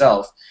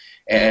yourself.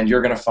 And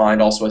you're going to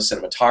find also a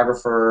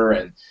cinematographer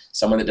and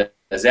someone that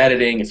does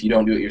editing. If you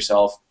don't do it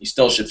yourself, you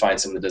still should find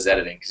someone that does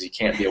editing, because you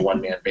can't be a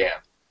one-man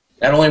band.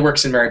 That only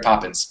works in Mary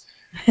Poppins.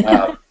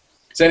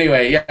 So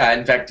anyway, yeah,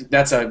 in fact,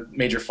 that's a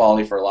major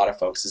folly for a lot of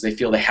folks, is they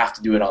feel they have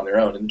to do it on their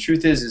own. And the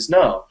truth is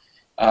no.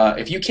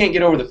 If you can't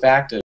get over the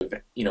fact of,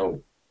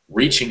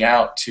 reaching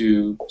out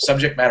to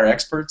subject matter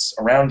experts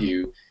around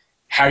you,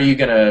 how are you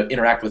going to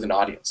interact with an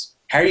audience?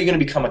 How are you going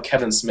to become a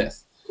Kevin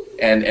Smith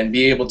and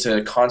be able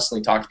to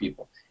constantly talk to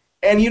people?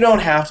 And you don't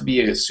have to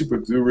be a super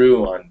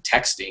guru on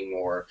texting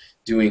or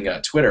doing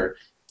Twitter.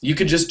 You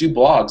could just do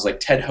blogs. Like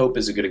Ted Hope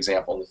is a good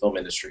example in the film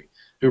industry,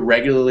 who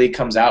regularly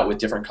comes out with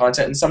different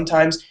content. And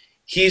sometimes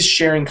he's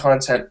sharing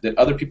content that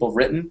other people have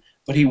written,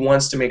 but he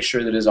wants to make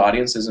sure that his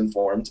audience is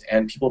informed,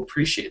 and people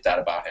appreciate that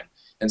about him.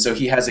 And so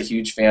he has a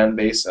huge fan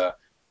base.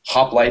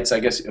 Hoplites, I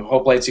guess,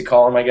 Hoplites you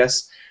call them, I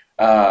guess.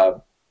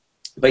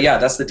 But yeah,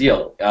 that's the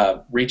deal.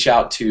 Reach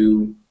out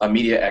to a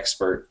media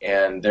expert,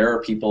 and there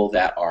are people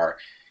that are,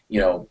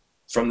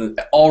 from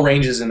all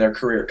ranges in their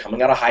career,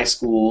 coming out of high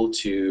school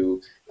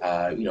to,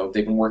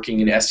 they've been working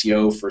in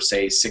SEO for,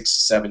 say,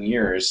 6-7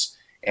 years,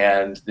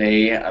 and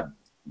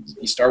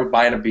you start with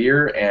buying a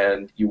beer,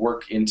 and you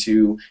work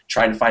into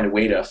trying to find a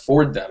way to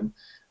afford them,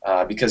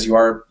 because you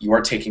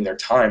are taking their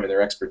time and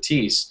their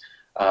expertise.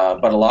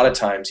 But a lot of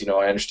times,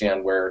 I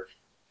understand where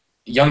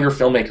younger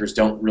filmmakers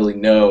don't really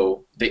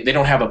know, they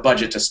don't have a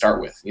budget to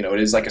start with. It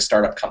is like a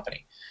startup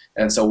company.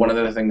 And so one of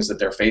the things that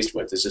they're faced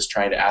with is just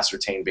trying to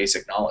ascertain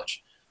basic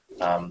knowledge.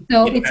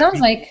 So it sounds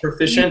like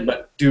proficient,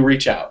 but do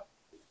reach out.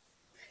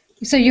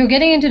 So you're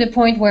getting into the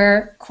point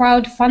where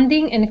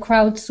crowdfunding and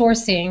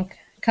crowdsourcing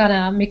kind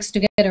of mix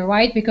together,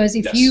 right? Because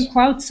if you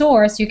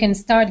crowdsource, you can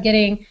start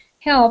getting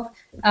help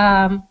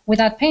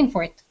without paying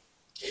for it.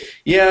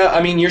 Yeah,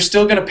 I mean, you're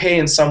still going to pay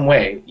in some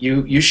way.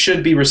 You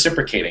should be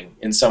reciprocating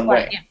in some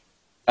way. Yeah.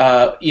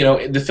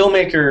 The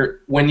filmmaker,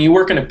 when you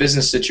work in a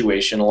business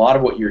situation, a lot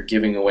of what you're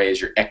giving away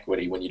is your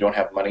equity. When you don't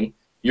have money,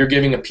 you're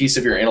giving a piece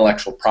of your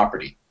intellectual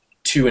property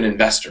to an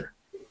investor.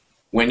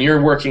 When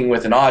you're working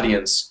with an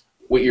audience,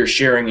 what you're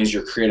sharing is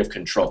your creative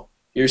control.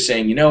 You're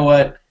saying, you know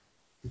what,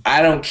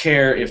 I don't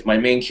care if my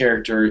main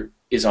character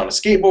is on a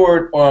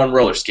skateboard or on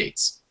roller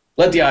skates.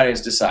 let the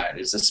audience decide.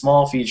 It's a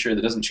small feature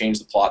that doesn't change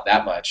the plot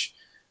that much,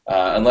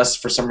 unless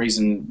for some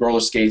reason roller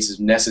skates is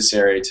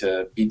necessary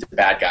to beat the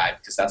bad guy,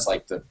 because that's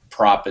like the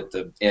prop at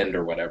the end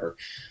or whatever.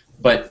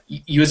 But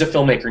you as a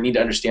filmmaker need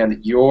to understand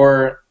that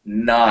you're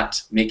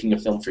not making a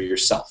film for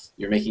yourself.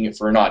 You're making it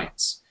for an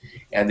audience.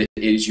 And that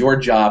it is your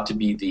job to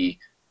be the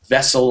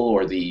vessel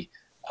or the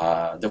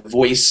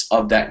voice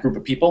of that group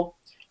of people.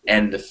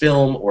 And the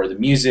film or the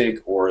music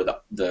or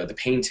the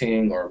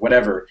painting or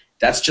whatever,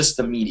 that's just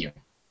the medium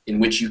in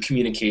which you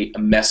communicate a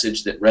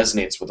message that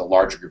resonates with a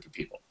larger group of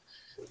people.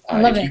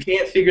 If you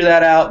can't figure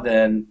that out,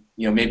 then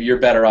maybe you're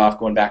better off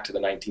going back to the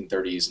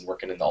 1930s and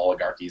working in the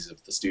oligarchies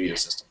of the studio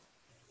system.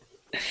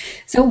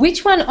 So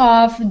which one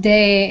of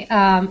the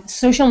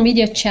social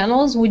media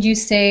channels would you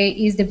say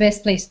is the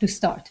best place to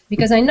start?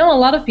 Because I know a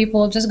lot of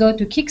people just go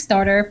to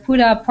Kickstarter, put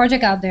a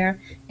project out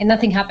there, and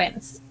nothing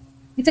happens.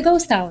 It's a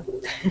ghost town.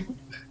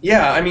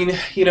 Yeah, I mean,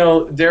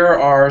 there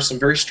are some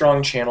very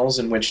strong channels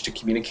in which to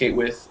communicate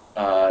with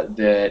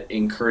that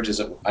encourages,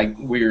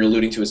 what you're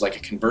alluding to is like a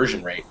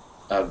conversion rate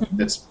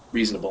that's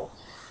reasonable.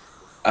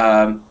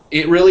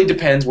 It really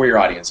depends where your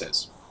audience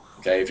is.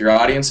 Okay, if your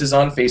audience is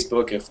on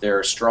Facebook, if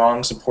they're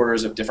strong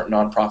supporters of different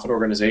nonprofit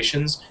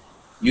organizations,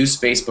 use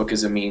Facebook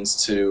as a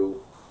means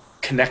to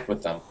connect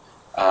with them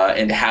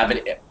and have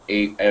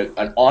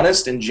an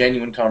honest and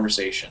genuine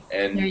conversation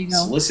and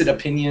solicit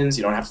opinions.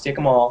 You don't have to take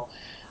them all.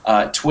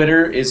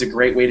 Twitter is a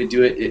great way to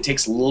do it. It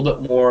takes a little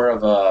bit more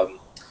of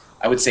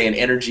I would say, an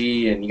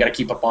energy, and you got to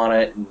keep up on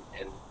it and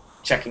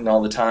checking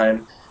all the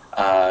time.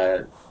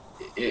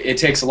 It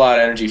takes a lot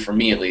of energy for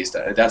me, at least.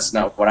 That's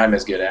not what I'm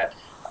as good at.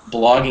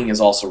 Blogging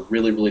is also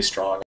really, really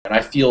strong, and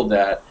I feel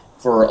that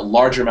for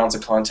larger amounts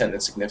of content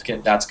that's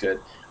significant, that's good.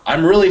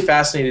 I'm really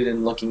fascinated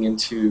in looking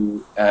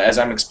into, as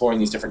I'm exploring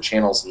these different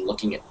channels and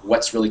looking at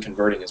what's really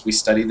converting. As we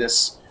study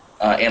this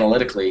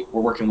analytically,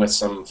 we're working with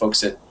some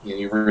folks at the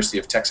University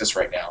of Texas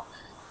right now.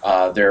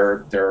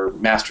 Their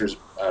master's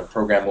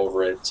program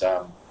over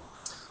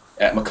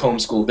at Macomb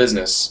School of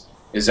Business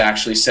is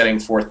actually setting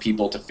forth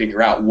people to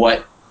figure out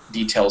what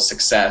details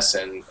success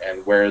and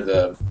where's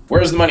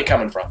the money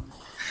coming from.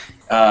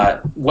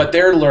 What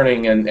they're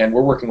learning and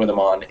we're working with them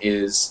on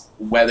is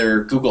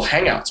whether Google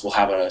Hangouts will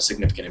have a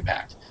significant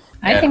impact.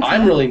 And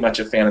I'm really much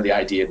a fan of the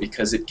idea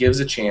because it gives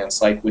a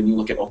chance, like when you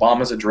look at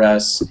Obama's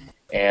address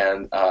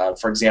and,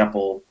 for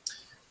example,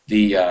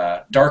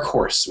 the Dark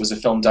Horse was a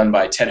film done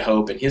by Ted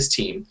Hope and his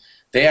team.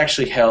 They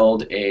actually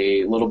held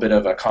a little bit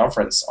of a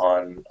conference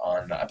on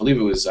I believe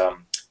it was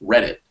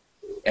Reddit,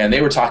 and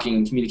they were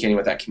communicating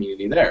with that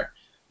community there.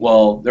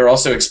 Well, they're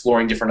also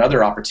exploring different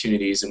other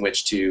opportunities in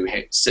which to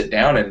sit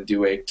down and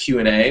do a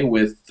Q&A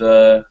with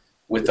the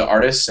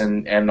artists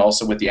and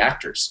also with the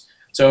actors.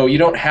 So you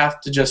don't have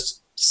to just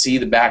see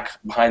the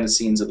behind the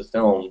scenes of the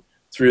film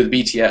through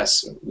the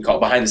BTS. We call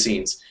it behind the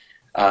scenes.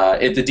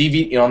 At the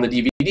DVD, on the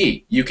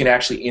DVD, you can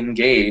actually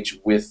engage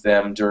with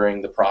them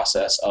during the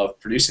process of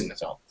producing the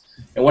film.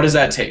 And what does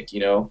that take?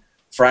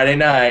 Friday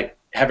night,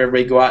 have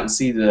everybody go out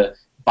and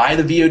buy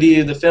the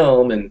VOD of the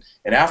film, and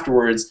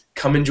afterwards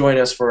come and join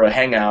us for a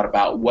hangout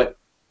about what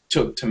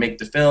took to make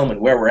the film and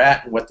where we're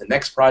at and what the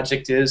next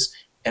project is,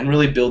 and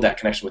really build that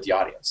connection with the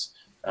audience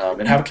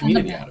and have a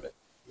community out of it.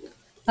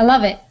 I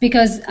love it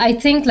because I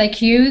think,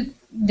 like you,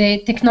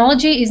 the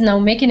technology is now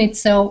making it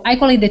so, I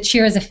call it the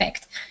Cheers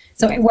effect,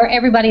 so where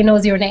everybody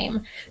knows your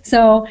name.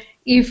 So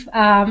if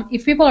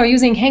people are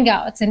using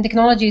Hangouts and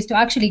technologies to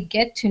actually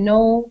get to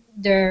know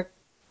their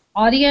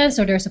audience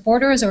or their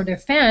supporters or their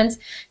fans,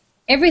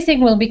 everything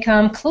will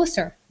become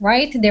closer,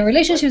 right? The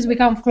relationships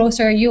become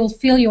closer. You'll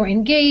feel you're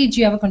engaged.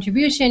 You have a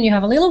contribution. You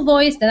have a little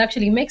voice that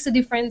actually makes a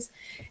difference,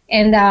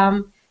 and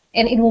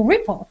it will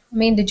ripple. I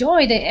mean, the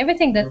joy,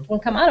 everything that will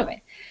come out of it.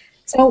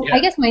 So yeah. I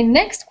guess my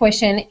next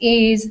question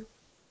is: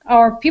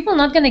 are people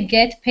not going to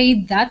get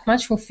paid that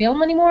much for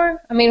film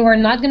anymore? I mean, we're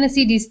not going to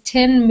see these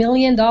 $10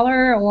 million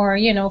or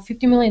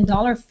 $50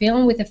 million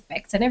film with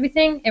effects and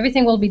everything.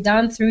 Everything will be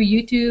done through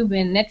YouTube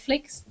and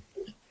Netflix.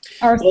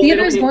 Are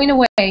theaters going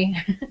away?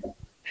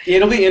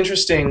 It'll be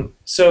interesting.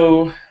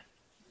 So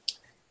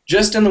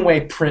just in the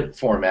way print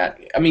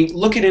format, I mean,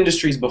 look at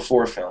industries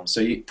before film.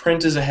 So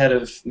print is ahead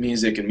of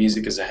music and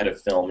music is ahead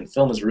of film, and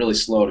film is really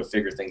slow to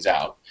figure things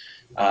out.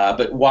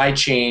 But why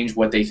change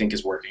what they think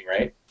is working,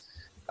 right?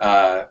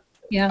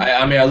 Yeah.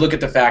 I mean, I look at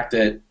the fact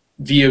that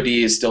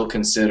VOD is still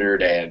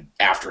considered an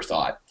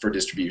afterthought for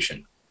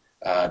distribution.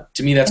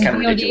 To me, that's kind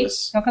of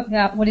ridiculous. Talk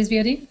about what is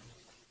VOD?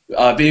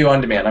 Video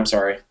on demand, I'm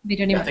sorry.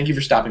 Video on demand. Thank you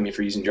for stopping me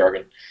for using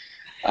jargon.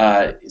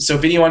 So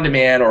video on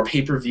demand or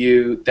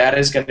pay-per-view, that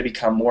is going to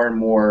become more and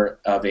more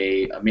of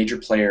a major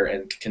player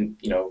and can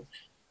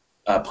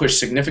push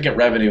significant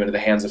revenue into the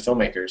hands of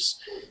filmmakers.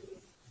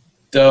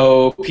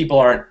 Though people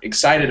aren't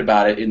excited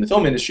about it in the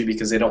film industry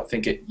because they don't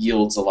think it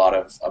yields a lot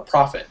of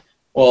profit.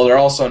 Well, they're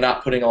also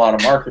not putting a lot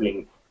of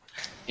marketing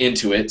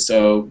into it,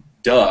 so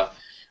duh.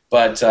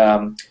 But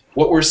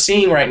what we're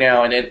seeing right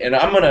now, and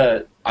I'm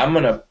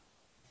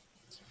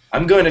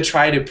going to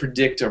try to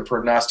predict or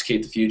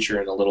prognosticate the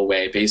future in a little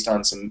way based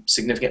on some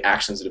significant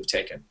actions that have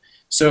taken.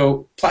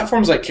 So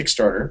platforms like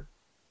Kickstarter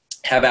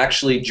have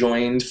actually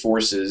joined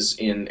forces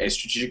in a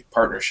strategic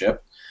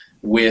partnership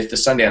with the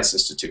Sundance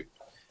Institute.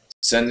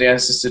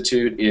 Sundance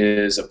Institute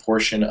is a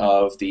portion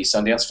of the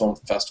Sundance Film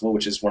Festival,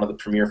 which is one of the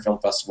premier film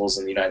festivals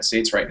in the United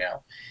States right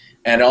now.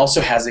 And it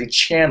also has a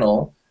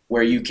channel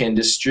where you can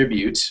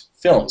distribute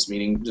films,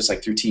 meaning just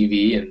like through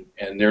TV,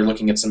 and they're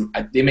looking at some,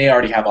 they may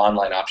already have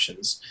online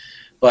options.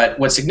 But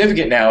what's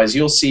significant now is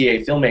you'll see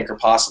a filmmaker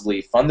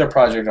possibly fund their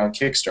project on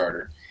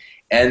Kickstarter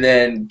and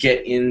then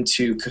get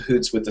into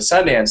cahoots with the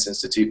Sundance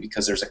Institute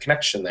because there's a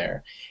connection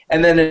there,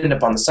 and then end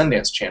up on the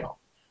Sundance channel.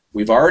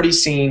 We've already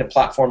seen a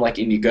platform like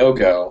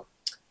Indiegogo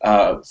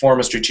form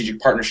a strategic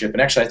partnership,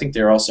 and actually I think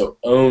they're also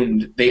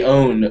own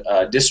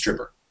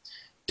Distribber.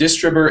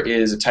 Distribber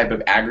is a type of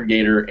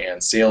aggregator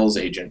and sales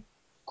agent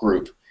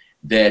group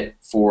that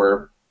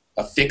for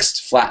a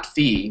fixed flat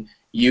fee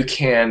you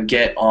can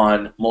get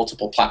on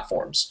multiple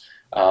platforms.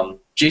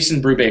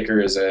 Jason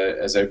Brubaker is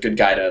a good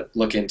guy to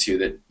look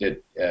into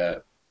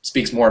that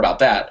speaks more about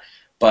that.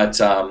 But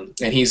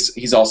and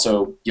he's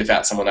also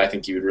Yifat, someone I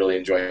think you would really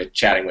enjoy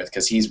chatting with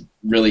because he's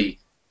really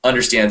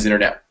understands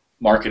internet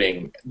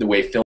marketing the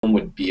way film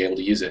would be able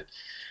to use it.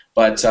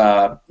 But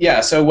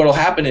yeah, so what'll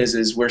happen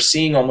is we're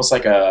seeing almost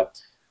like a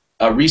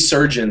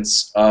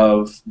resurgence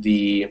of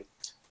the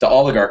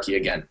oligarchy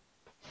again.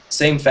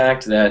 Same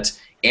fact that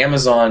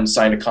Amazon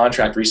signed a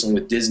contract recently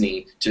with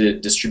Disney to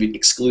distribute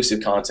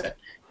exclusive content,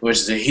 which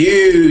is a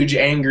huge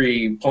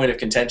angry point of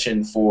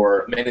contention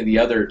for many of the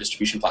other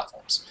distribution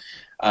platforms.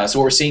 So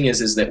what we're seeing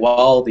is that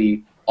while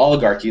the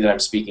oligarchy that I'm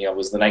speaking of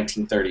was the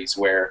 1930s,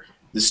 where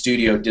the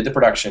studio did the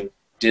production,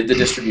 did the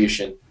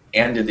distribution,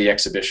 and did the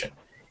exhibition.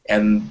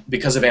 And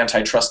because of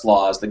antitrust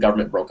laws, the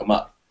government broke them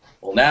up.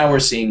 Well, now we're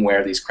seeing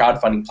where these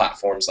crowdfunding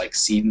platforms like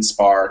Seed and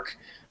Spark,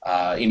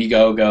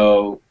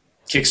 Indiegogo,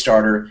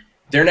 Kickstarter,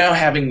 they're now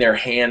having their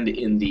hand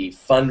in the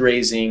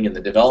fundraising and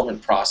the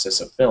development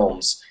process of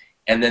films,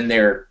 and then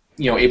they're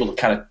able to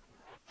kind of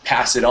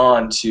pass it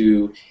on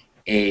to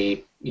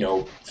a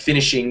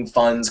finishing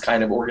funds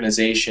kind of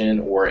organization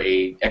or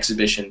a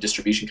exhibition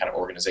distribution kind of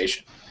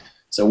organization.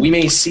 So we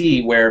may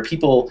see where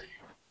people,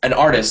 an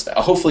artist,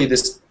 hopefully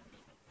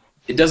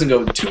it doesn't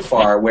go too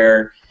far,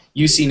 where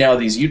you see now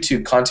these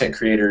YouTube content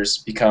creators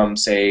become,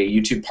 say,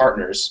 YouTube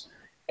partners,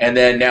 and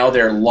then now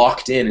they're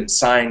locked in and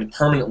signed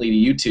permanently to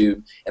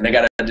YouTube, and they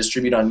got to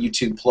distribute on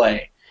YouTube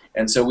Play.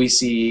 And so we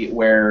see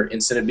where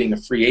instead of being a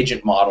free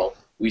agent model,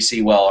 we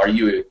see, well, are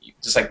you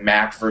just like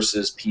Mac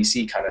versus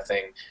PC kind of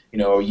thing?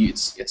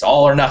 It's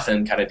all or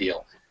nothing kind of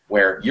deal,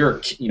 where you're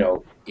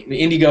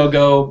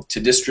Indiegogo to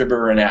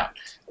Distribber and out,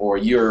 or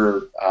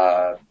you're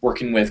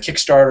working with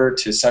Kickstarter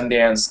to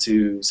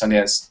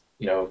Sundance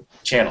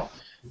channel.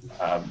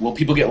 Will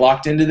people get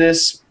locked into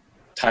this?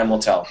 Time will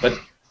tell. But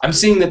I'm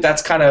seeing that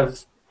that's kind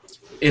of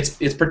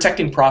it's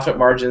protecting profit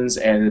margins,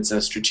 and it's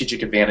a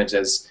strategic advantage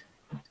as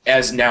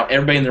now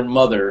everybody and their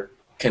mother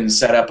can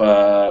set up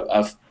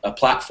a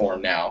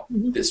platform now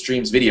that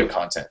streams video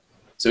content.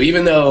 So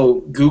even though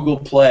Google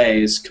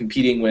Play is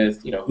competing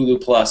with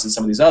Hulu Plus and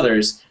some of these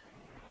others,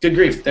 good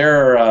grief,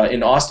 there are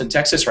in Austin,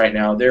 Texas right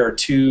now, there are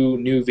 2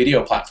 new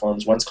video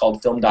platforms. One's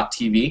called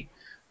Film.tv.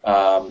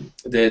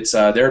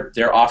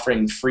 They're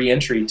offering free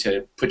entry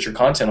to put your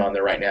content on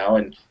there right now,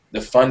 and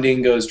the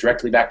funding goes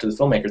directly back to the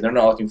filmmaker. They're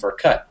not looking for a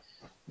cut.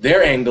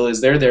 Their angle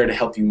is they're there to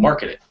help you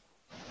market it,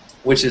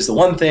 which is the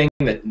one thing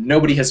that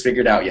nobody has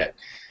figured out yet.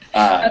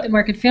 How to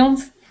market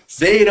films?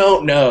 They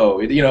don't know.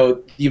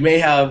 You may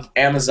have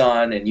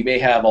Amazon, and you may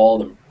have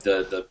all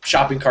the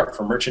shopping cart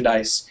for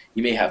merchandise.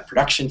 You may have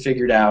production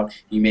figured out.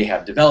 You may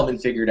have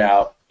development figured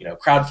out.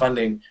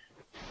 Crowdfunding,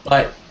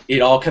 but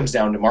it all comes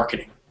down to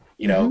marketing.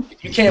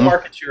 If you can't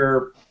market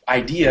your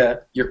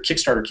idea, your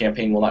Kickstarter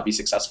campaign will not be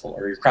successful,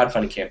 or your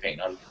crowdfunding campaign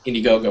on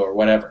Indiegogo or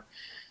whatever.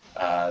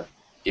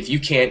 If you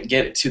can't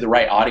get it to the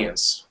right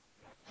audience,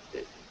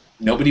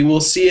 nobody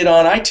will see it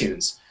on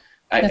iTunes.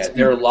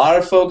 There are a lot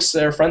of folks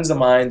that are friends of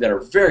mine that are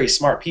very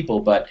smart people,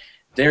 but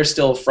they're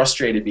still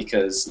frustrated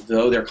because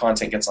though their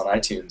content gets on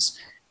iTunes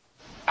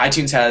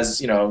has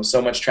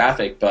so much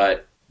traffic,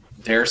 but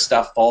their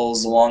stuff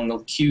falls along the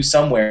queue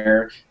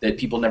somewhere that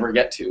people never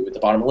get to at the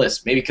bottom of the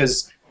list. Maybe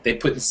because they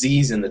put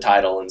Z's in the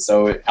title, and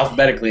so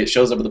alphabetically it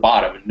shows up at the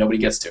bottom and nobody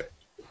gets to it.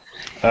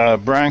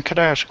 Brian, could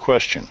I ask a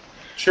question?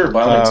 Sure,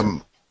 by all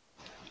means.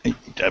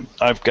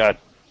 I've got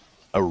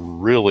a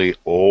really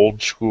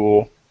old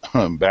school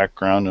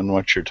background in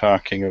what you're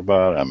talking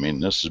about. I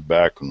mean, this is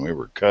back when we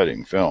were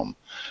cutting film.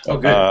 Oh,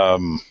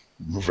 good.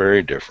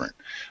 Very different.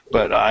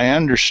 But I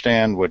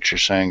understand what you're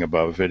saying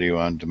about video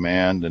on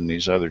demand and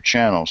these other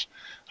channels.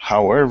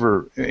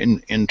 However,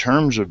 in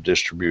terms of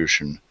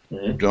distribution,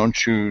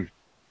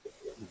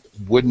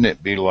 wouldn't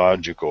it be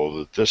logical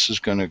that this is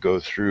going to go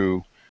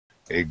through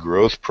a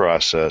growth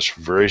process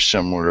very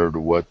similar to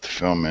what the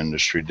film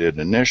industry did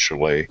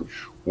initially,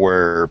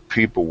 where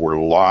people were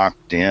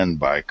locked in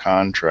by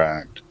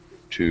contract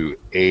to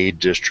a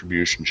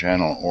distribution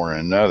channel or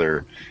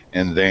another,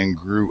 and then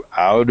grew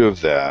out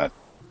of that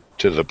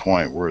to the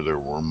point where there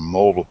were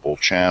multiple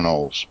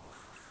channels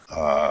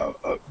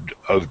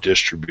of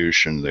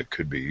distribution that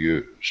could be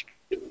used.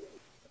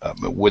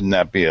 Wouldn't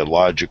that be a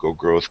logical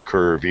growth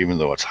curve, even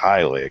though it's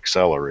highly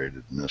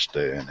accelerated in this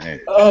day and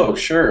age? Oh,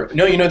 sure.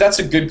 No, that's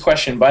a good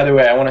question. By the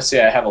way, I want to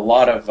say I have a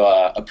lot of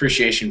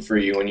appreciation for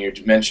you when you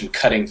mentioned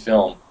cutting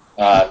film.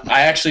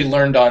 I actually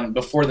learned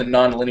before the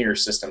nonlinear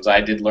systems.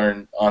 I did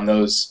learn on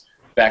those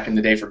back in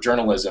the day for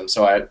journalism.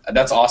 So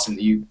that's awesome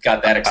that you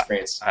got that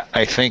experience.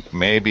 I think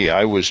maybe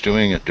I was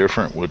doing it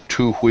different with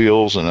 2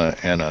 wheels and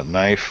a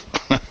knife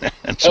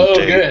and some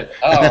tape. Good.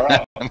 Oh, all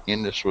right. I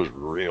mean, this was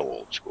real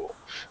old school.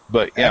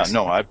 But yeah,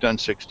 excellent. No, I've done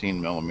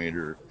 16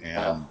 millimeter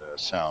and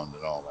sound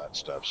and all that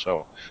stuff.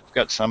 So I've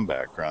got some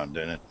background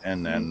in it,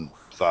 and then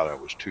thought I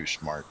was too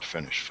smart to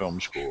finish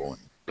film school,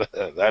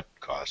 and that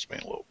cost me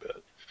a little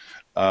bit.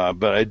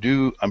 But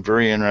I'm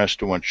very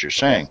interested in what you're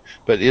saying.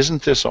 But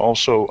isn't this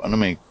also, let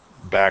me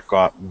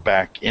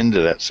back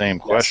into that same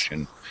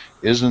question, yes.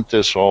 Isn't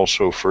this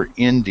also for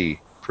indie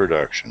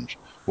productions,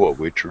 what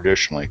we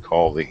traditionally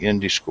call the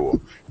indie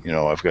school?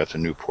 I've got the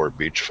Newport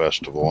Beach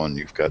Festival, and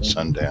you've got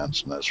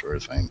Sundance and that sort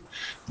of thing.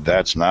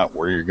 That's not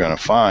where you're going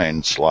to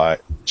find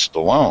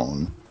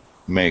Stallone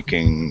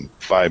making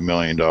 $5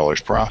 million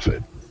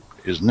profit,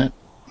 isn't it?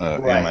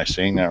 Right. Am I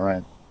saying that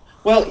right?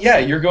 Well, yeah,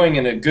 you're going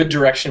in a good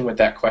direction with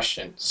that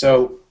question.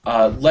 So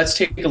let's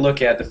take a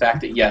look at the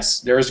fact that, yes,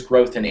 there is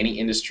growth in any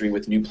industry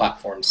with new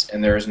platforms,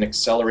 and there is an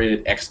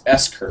accelerated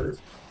S-curve.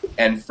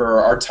 And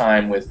for our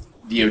time with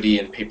VOD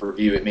and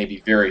pay-per-view, it may be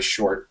very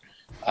short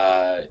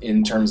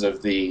in terms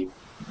of the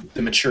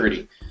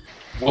maturity.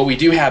 What we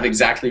do have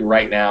exactly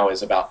right now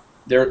is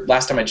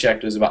last time I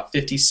checked, it was about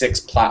 56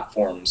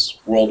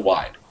 platforms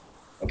worldwide.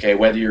 Okay,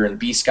 whether you're in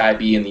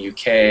B-Sky-B in the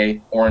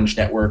UK, Orange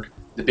Network,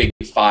 the big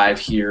 5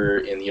 here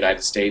in the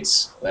United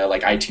States,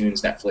 like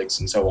iTunes, Netflix,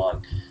 and so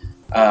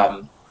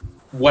on.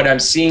 What I'm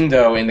seeing,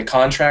 though, in the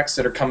contracts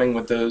that are coming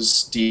with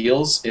those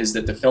deals is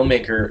that the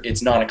filmmaker,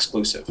 it's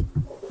non-exclusive,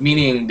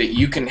 meaning that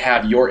you can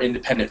have your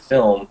independent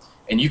film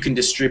and you can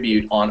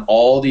distribute on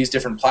all these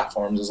different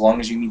platforms as long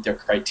as you meet their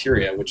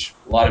criteria, which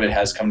a lot of it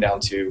has come down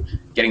to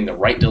getting the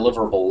right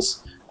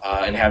deliverables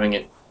and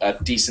having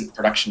a decent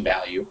production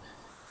value.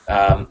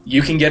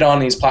 You can get on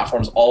these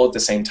platforms all at the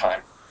same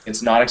time.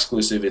 It's not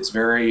exclusive. It's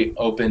very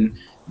open.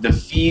 The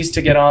fees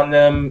to get on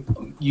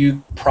them,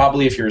 you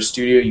probably, if you're a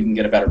studio, you can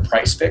get a better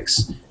price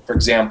fix. For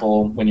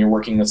example, when you're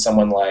working with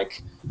someone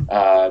like,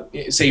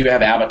 say you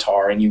have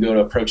Avatar and you go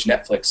to approach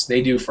Netflix,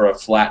 they do for a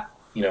flat,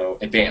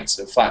 advance,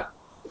 a flat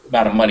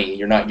amount of money.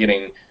 You're not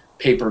getting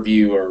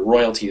pay-per-view or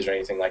royalties or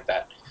anything like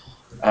that.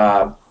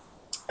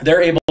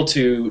 They're able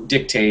to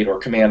dictate or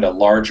command a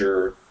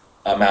larger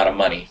amount of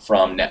money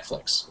from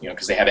Netflix,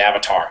 because they have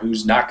Avatar.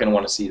 Who's not going to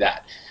want to see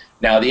that?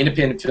 Now, the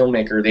independent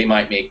filmmaker, they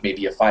might make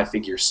maybe a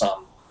 5-figure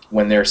sum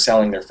when they're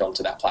selling their film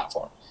to that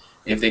platform.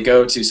 If they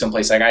go to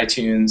someplace like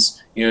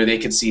iTunes, they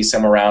could see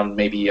somewhere around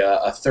maybe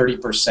a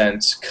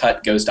 30%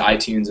 cut goes to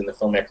iTunes, and the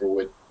filmmaker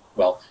would,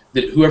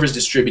 whoever's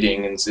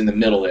distributing and is in the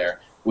middle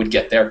there would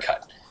get their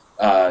cut.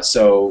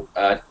 So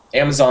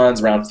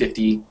Amazon's around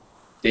 50.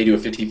 They do a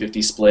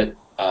 50-50 split,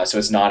 so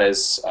it's not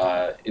as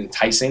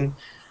enticing.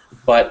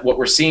 But what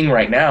we're seeing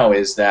right now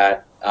is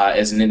that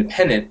as an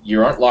independent,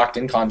 you aren't locked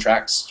in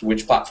contracts to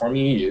which platform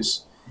you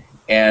use,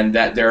 and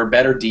that there are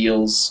better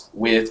deals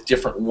with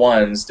different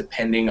ones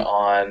depending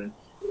on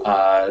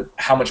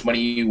how much money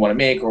you want to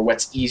make or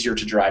what's easier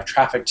to drive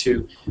traffic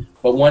to.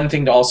 But one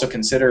thing to also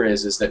consider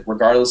is that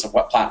regardless of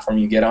what platform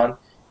you get on,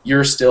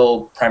 you're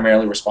still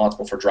primarily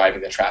responsible for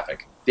driving the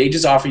traffic. They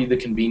just offer you the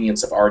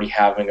convenience of already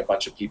having a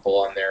bunch of people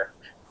on there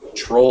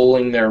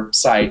trolling their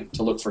site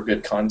to look for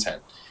good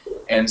content.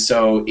 And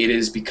so it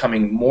is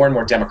becoming more and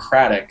more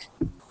democratic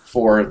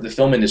for the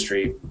film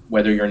industry,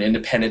 whether you're an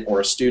independent or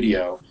a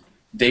studio.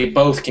 They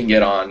both can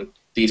get on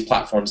these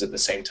platforms at the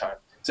same time.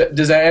 So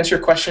does that answer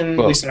your question,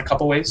 at least in a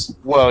couple ways?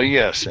 Well,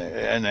 yes,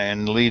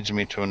 and leads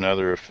me to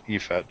another, if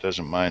Yifat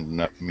doesn't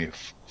mind me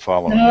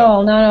following up.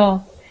 No, not at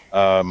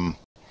all.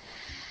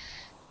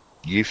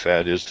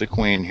 Yifat is the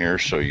queen here,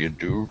 so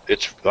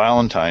it's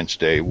Valentine's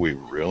Day. We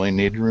really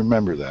need to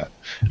remember that.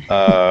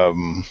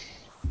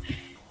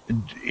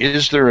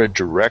 Is there a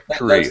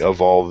directory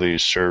of all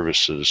these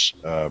services,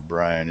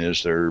 Brian?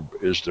 Is there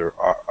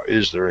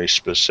a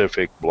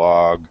specific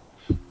blog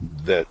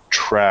that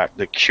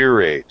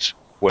curates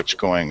what's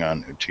going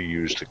on, to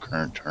use the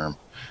current term,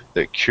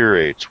 that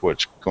curates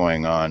what's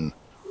going on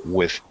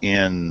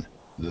within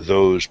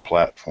those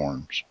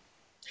platforms?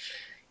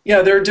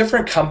 Yeah, there are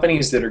different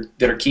companies that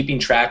are keeping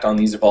track on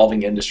these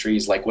evolving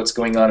industries, like what's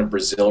going on in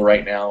Brazil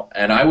right now.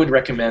 And I would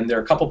recommend, there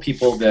are a couple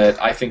people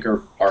that I think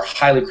are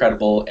highly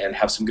credible and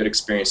have some good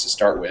experience to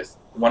start with.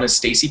 One is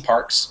Stacy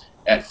Parks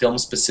at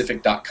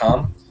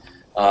filmspecific.com.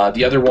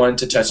 The other one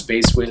to touch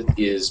base with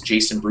is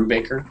Jason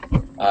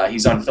Brubaker.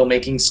 He's on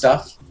filmmaking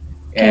stuff.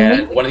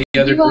 And one of the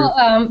other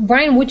groups...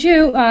 Brian, would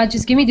you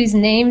just give me these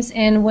names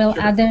and we'll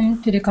add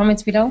them to the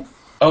comments below?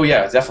 Oh,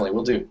 yeah, definitely.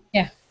 We'll do.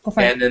 Yeah.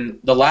 And then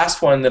the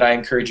last one that I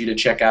encourage you to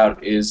check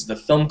out is the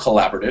Film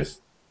Collaborative.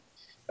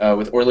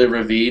 with Orly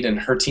Ravid and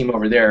her team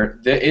over there.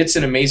 It's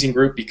an amazing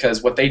group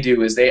because what they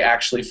do is they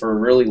actually, for a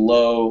really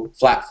low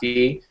flat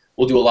fee,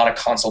 will do a lot of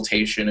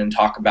consultation and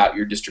talk about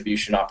your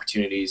distribution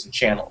opportunities and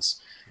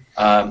channels.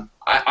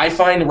 I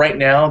find right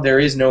now there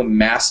is no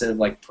massive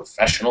like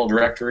professional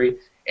directory,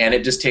 and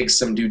it just takes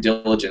some due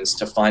diligence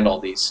to find all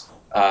these.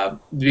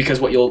 Because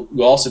what you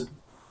also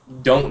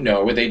don't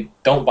know, what they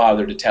don't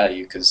bother to tell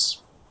you,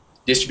 because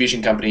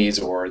distribution companies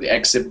or the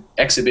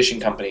exhibition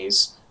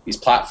companies, these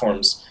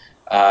platforms,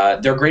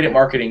 they're great at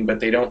marketing, but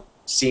they don't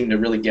seem to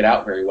really get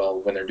out very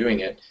well when they're doing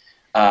it.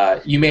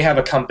 You may have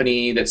a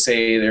company that,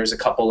 say, there's a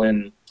couple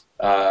in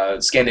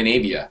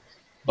Scandinavia,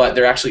 but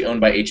they're actually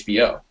owned by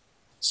HBO.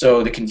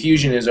 So the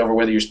confusion is over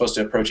whether you're supposed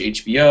to approach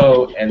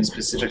HBO and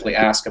specifically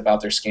ask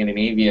about their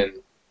Scandinavian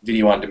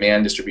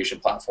video-on-demand distribution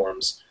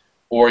platforms,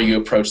 or you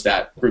approach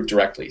that group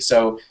directly.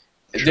 So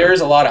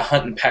there's a lot of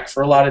hunt and peck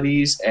for a lot of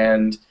these,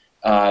 and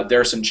there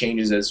are some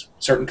changes as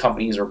certain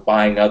companies are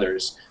buying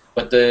others.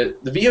 But the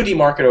VOD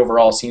market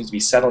overall seems to be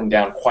settling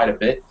down quite a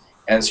bit,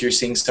 and so you're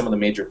seeing some of the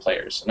major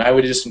players. And I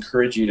would just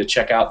encourage you to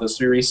check out those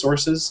 3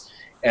 resources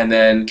and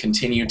then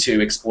continue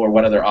to explore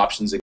what other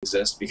options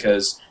exist,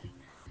 because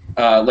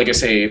like I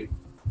say,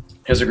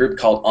 there's a group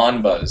called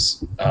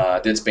OnBuzz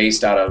that's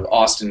based out of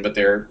Austin, but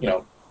they're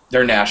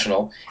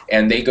national,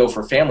 and they go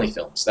for family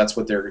films. That's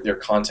what their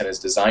content is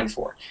designed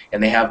for.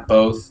 And they have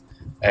both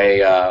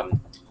the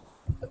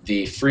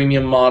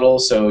freemium model,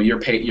 so you're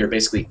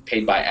basically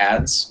paid by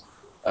ads,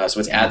 so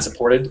it's ad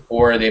supported,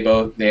 or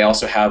they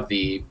also have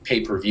the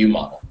pay-per-view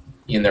model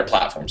in their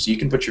platform. So you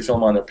can put your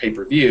film on their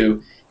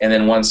pay-per-view, and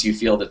then once you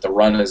feel that the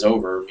run is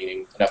over,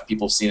 meaning enough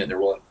people have seen it, they're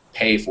willing to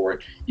pay for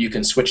it, you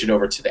can switch it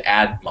over to the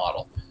ad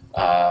model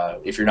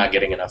if you're not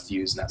getting enough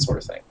views and that sort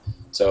of thing.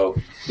 So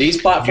these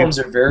platforms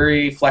are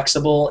very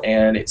flexible,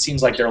 and it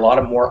seems like there are a lot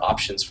of more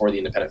options for the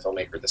independent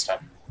filmmaker this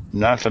time.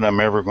 Not that I'm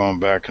ever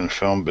going back in the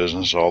film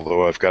business,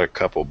 although I've got a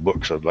couple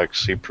books I'd like to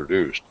see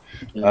produced.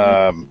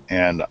 Mm-hmm.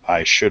 And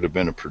I should have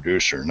been a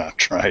producer, not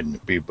trying to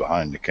be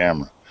behind the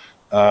camera.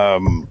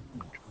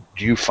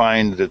 Do you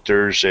find that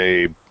there's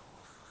I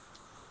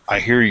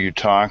hear you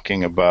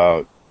talking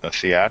about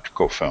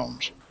theatrical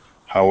films.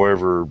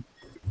 However,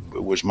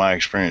 it was my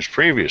experience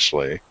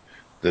previously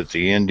that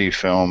the indie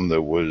film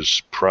that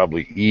was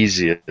probably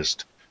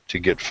easiest to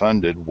get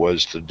funded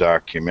was the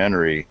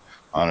documentary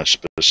on a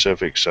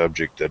specific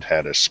subject that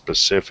had a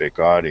specific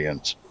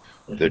audience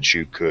that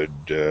you could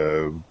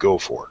go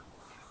for.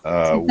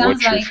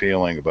 What's your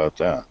feeling about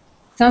that?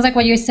 Sounds like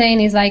what you're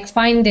saying is like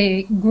find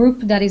a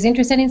group that is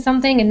interested in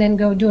something and then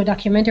go do a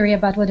documentary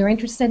about what they're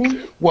interested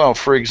in? Well,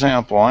 for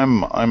example,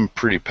 I'm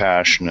pretty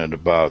passionate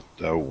about,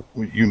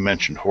 you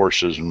mentioned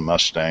horses and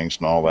Mustangs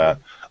and all that.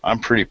 I'm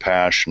pretty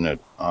passionate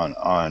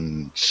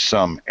on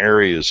some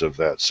areas of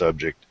that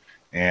subject,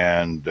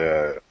 and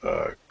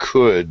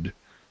could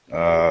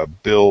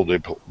build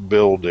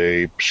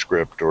a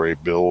script or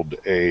build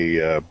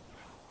a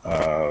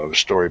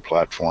story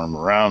platform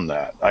around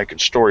that. I could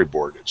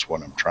storyboard it's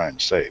what I'm trying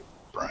to say,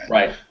 Brian.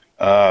 Right.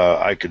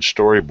 I could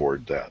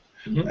storyboard that.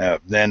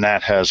 Mm-hmm. Then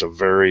that has a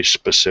very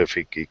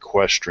specific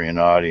equestrian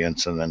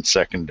audience, and then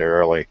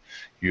secondarily,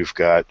 you've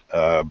got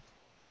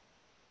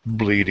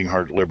bleeding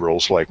heart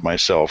liberals like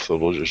myself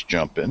that'll just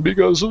jump in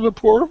because of the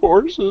poor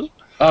horses.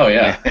 Oh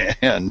yeah.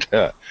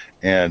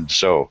 And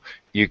so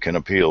you can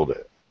appeal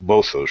to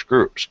both those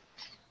groups.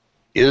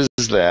 Is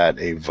that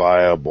a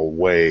viable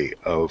way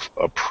of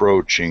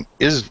approaching?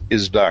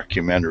 Is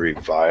documentary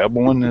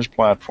viable in this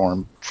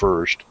platform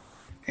first?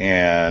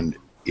 And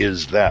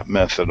is that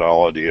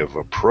methodology of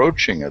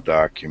approaching a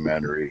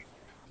documentary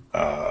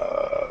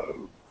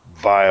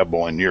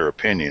viable in your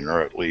opinion,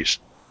 or at least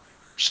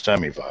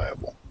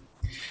semi-viable?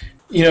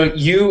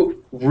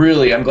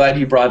 I'm glad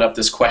you brought up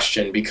this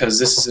question, because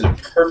this is a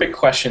perfect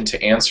question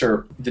to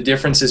answer the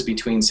differences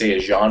between, say, a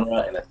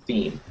genre and a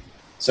theme.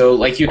 So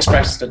like you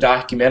expressed, a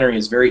documentary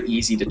is very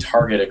easy to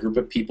target a group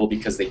of people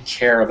because they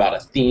care about a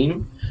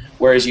theme,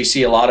 whereas you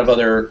see a lot of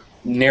other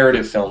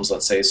narrative films,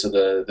 let's say, so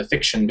the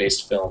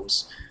fiction-based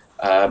films,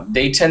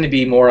 they tend to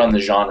be more on the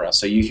genre.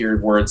 So you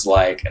hear words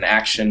like an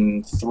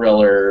action,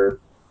 thriller,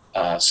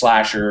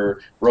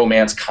 slasher,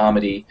 romance,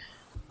 comedy.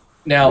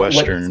 Now,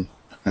 Western.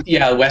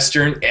 Yeah,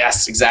 Western.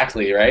 Yes,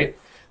 exactly, right?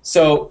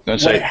 So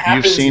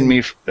you've seen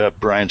me,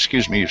 Brian,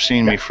 excuse me, you've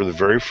seen me for the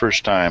very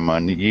first time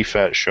on the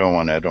Yifat show,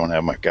 and I don't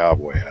have my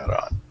cowboy hat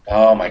on.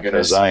 Oh, my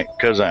goodness.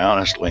 Because I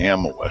honestly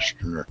am a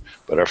Westerner,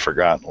 but I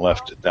forgot and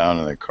left it down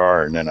in the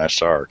car, and then I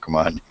saw her come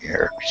on the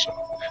air, so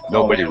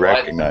nobody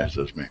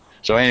recognizes me.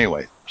 So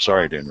anyway,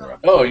 sorry to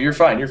interrupt. Oh, you're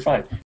fine, you're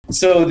fine.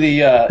 So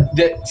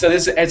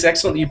it's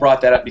excellent that you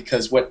brought that up,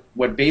 because what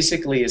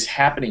basically is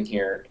happening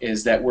here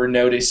is that we're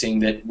noticing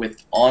that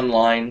with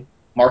online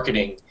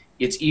marketing,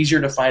 it's easier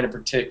to find a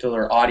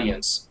particular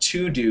audience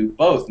to do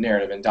both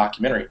narrative and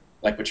documentary,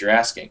 like what you're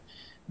asking.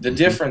 The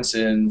difference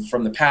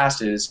from the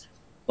past is,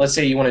 let's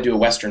say you want to do a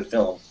Western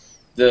film.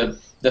 The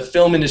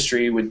film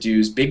industry would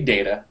use big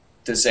data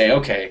to say,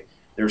 okay,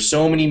 there are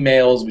so many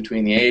males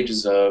between the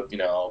ages of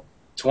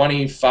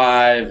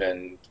 25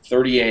 and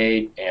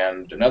 38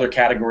 and another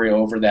category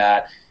over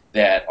that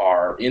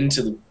are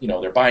into the,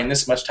 they're buying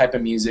this much type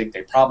of music.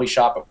 They probably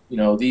shop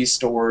at, these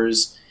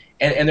stores,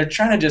 and they're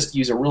trying to just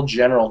use a real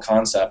general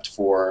concept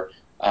for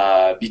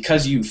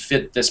because you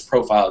fit this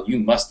profile, you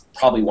must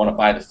probably want to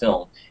buy the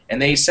film.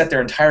 And they set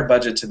their entire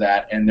budget to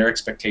that and their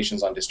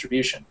expectations on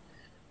distribution.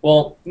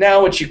 Well,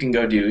 now what you can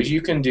go do is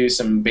you can do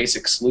some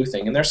basic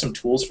sleuthing, and there's some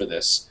tools for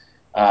this.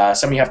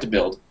 Some you have to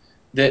build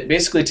that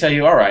basically tell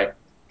you, all right,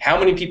 how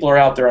many people are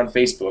out there on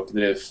Facebook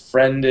that have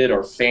friended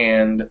or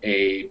fanned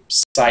a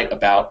site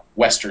about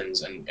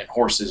Westerns and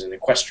horses and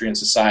equestrian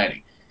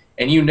society?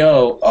 And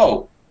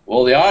oh,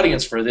 well, the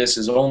audience for this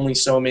is only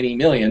so many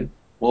million.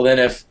 Well, then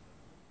if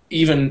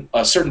even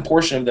a certain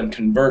portion of them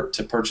convert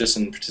to purchase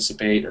and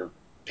participate or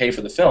pay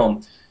for the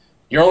film,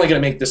 you're only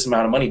going to make this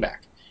amount of money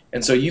back.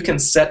 And so you can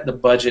set the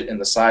budget and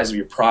the size of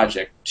your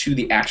project to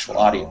the actual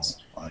audience.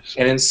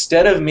 And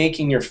instead of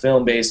making your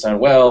film based on,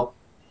 well,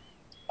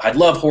 I'd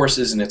love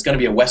horses and it's going to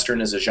be a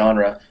Western as a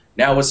genre,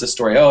 now what's the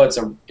story? Oh,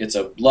 it's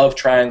a love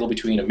triangle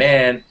between a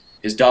man,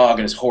 his dog,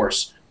 and his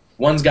horse.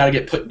 One's got to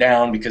get put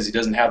down because he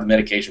doesn't have the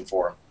medication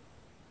for him.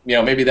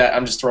 Maybe that,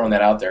 I'm just throwing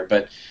that out there.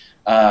 But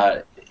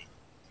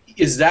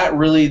is that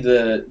really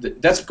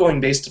that's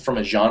going based from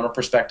a genre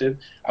perspective?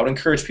 I would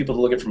encourage people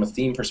to look at it from a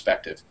theme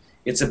perspective.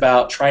 It's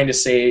about trying to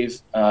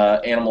save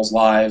animals'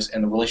 lives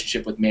and the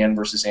relationship with man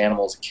versus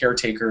animals,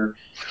 caretaker.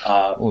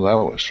 Well, that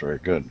was very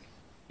good.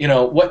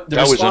 What the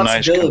that was a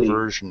responsibility. nice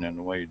conversion in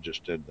the way you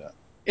just did that.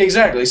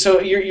 Exactly. So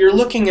you're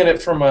looking at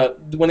it from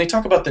when they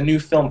talk about the new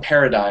film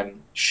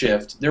paradigm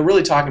shift, they're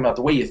really talking about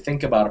the way you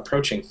think about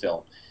approaching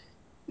film.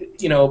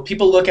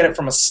 People look at it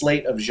from a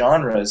slate of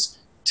genres.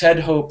 Ted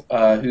Hope,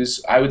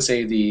 who's I would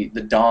say the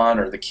Don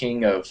or the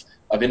king of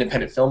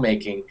independent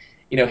filmmaking,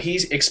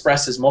 he's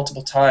expresses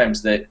multiple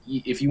times that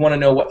if you want to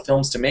know what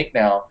films to make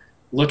now,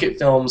 look at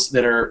films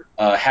that are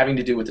having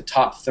to do with the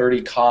top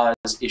 30 cause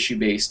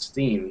issue-based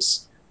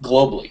themes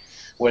globally,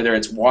 whether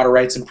it's water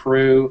rights in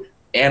Peru,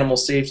 animal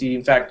safety.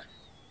 In fact,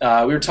 we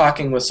were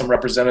talking with some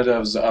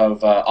representatives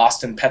of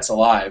Austin Pets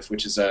Alive,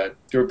 which is a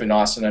group in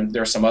Austin, and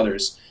there are some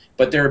others,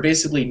 but they're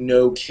basically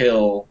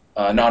no-kill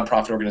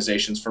nonprofit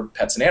organizations for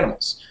pets and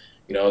animals.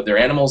 They're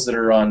animals that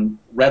are on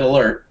red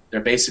alert. They're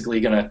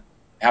basically going to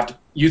have to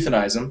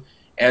euthanize them,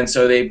 and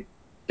so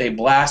they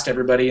blast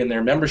everybody in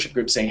their membership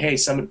group saying, hey,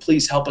 someone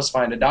please help us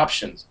find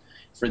adoptions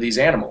for these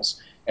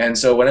animals. And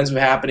so what ends up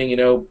happening,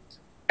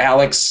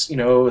 Alex, the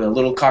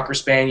little Cocker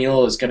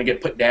Spaniel, is going to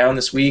get put down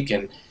this week,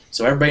 and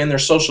so everybody in their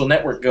social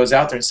network goes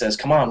out there and says,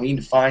 come on, we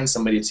need to find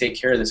somebody to take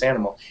care of this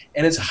animal.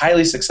 And it's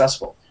highly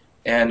successful.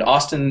 And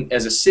Austin,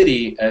 as a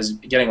city, is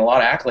getting a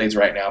lot of accolades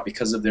right now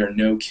because of their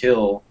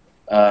no-kill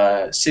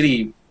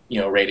city,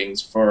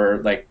 ratings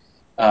for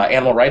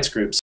animal rights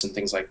groups and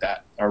things like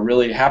that are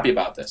really happy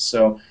about this.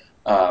 So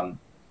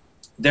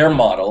their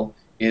model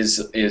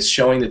is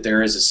showing that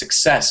there is a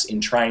success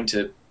in trying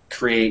to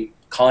create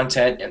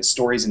content and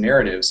stories and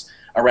narratives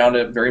around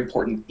a very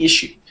important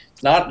issue.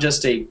 It's not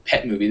just a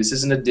pet movie. This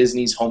isn't a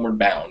Disney's Homeward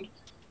Bound.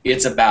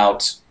 It's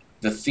about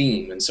the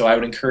theme. And so I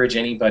would encourage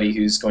anybody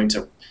who's going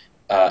to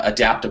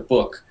adapt a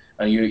book.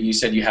 You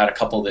said you had a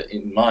couple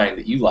in mind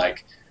that you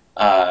like.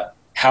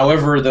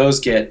 However those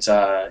get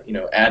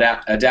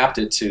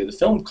adapted to the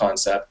film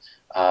concept,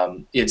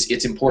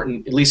 it's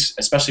important, at least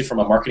especially from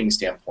a marketing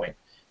standpoint,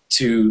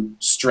 to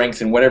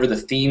strengthen whatever the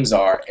themes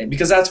are, and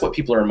because that's what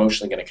people are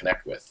emotionally going to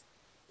connect with.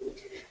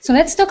 So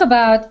let's talk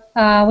about,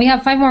 we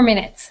have 5 more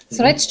minutes.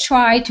 So let's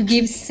try to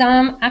give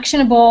some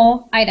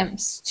actionable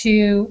items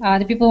to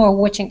the people who are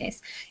watching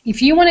this.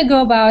 If you want to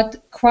go about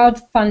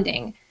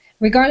crowdfunding,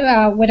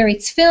 regardless whether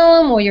it's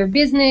film or your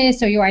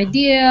business or your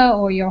idea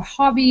or your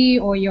hobby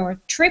or your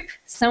trip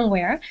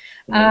somewhere,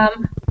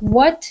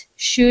 what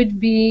should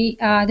be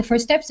the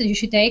first steps that you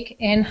should take,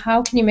 and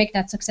how can you make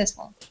that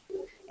successful?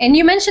 And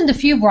you mentioned a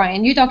few,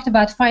 Brian. You talked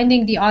about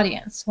finding the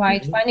audience,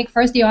 right? Finding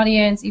first the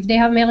audience. If they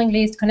have mailing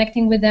list,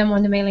 connecting with them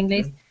on the mailing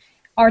list.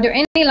 Are there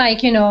any,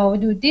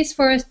 do this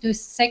first, do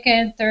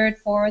second, third,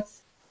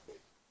 fourth?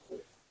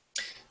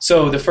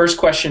 So the first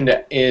question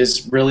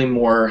is really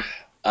more,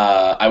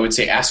 I would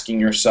say, asking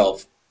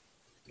yourself,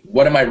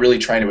 what am I really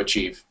trying to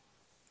achieve?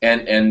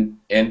 And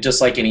just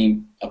like a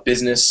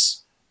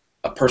business,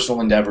 a personal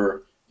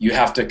endeavor, you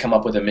have to come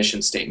up with a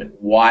mission statement.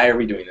 Why are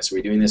we doing this? Are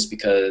we doing this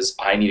because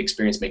I need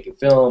experience making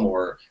film,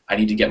 or I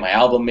need to get my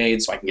album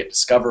made so I can get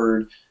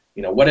discovered?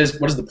 What is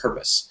the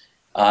purpose?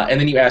 And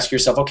then you ask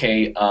yourself,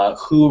 okay,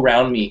 who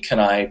around me can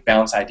I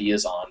bounce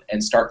ideas on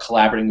and start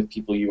collaborating with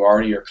people you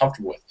already are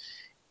comfortable with?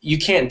 You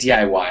can't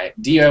DIY.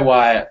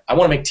 DIY, I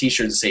want to make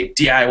t-shirts that say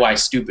DIY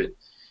stupid,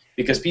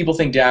 because people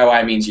think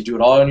DIY means you do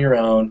it all on your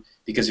own,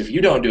 because if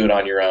you don't do it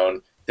on your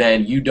own,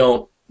 then you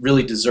don't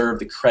really deserve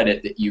the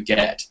credit that you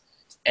get.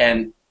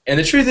 And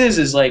the truth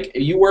is like,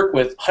 you work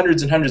with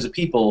hundreds and hundreds of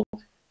people,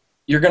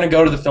 you're going to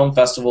go to the film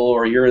festival,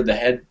 or you're the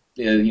head,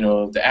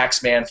 the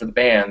axe man for the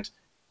band,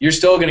 you're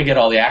still going to get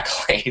all the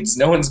accolades.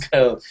 No one's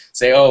going to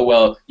say, oh,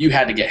 well, you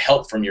had to get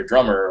help from your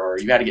drummer, or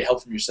you had to get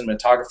help from your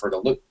cinematographer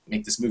to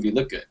make this movie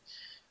look good.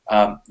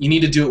 you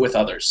need to do it with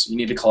others. You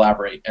need to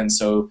collaborate. And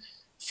so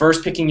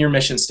first, picking your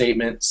mission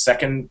statement.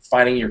 Second,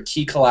 finding your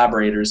key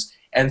collaborators.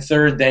 And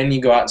third, then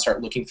you go out and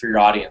start looking for your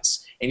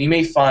audience. And you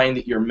may find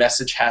that your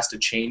message has to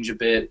change a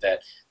bit,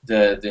 that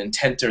the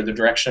intent or the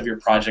direction of your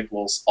project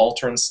will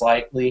alter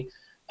slightly.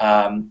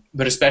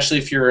 But especially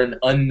if you're an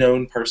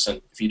unknown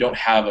person, if you don't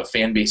have a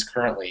fan base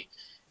currently,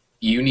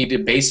 you need to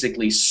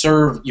basically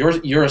serve.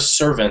 You're a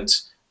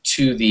servant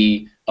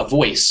to a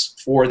voice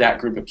for that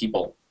group of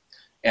people,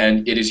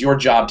 and it is your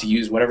job to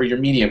use whatever your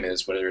medium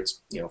is, whether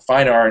it's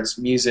fine arts,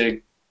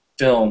 music,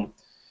 film.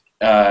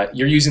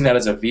 You're using that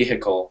as a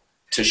vehicle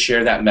to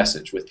share that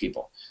message with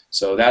people.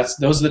 So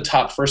those are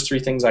the first three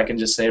things I can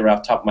just say right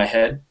off the top of my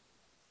head.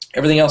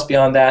 Everything else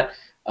beyond that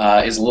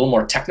is a little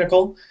more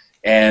technical.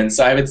 And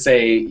so I would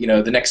say,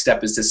 the next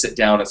step is to sit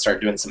down and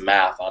start doing some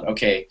math on,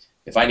 okay,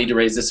 if I need to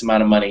raise this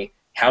amount of money,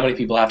 how many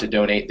people have to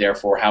donate,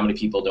 therefore how many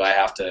people do I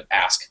have to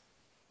ask?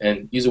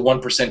 And use a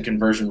 1%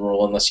 conversion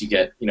rule unless you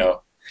get,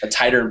 a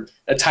tighter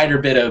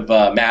bit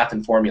of math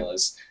and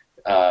formulas.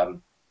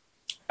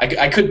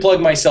 I could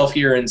plug myself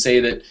here and say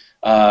that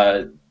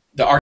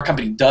our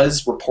company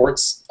does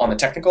reports on the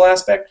technical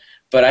aspect,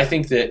 but I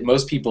think that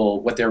most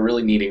people, what they're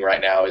really needing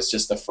right now is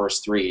just the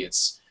first three.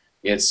 It's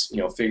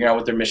figuring out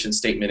what their mission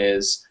statement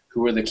is,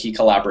 who are the key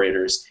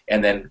collaborators,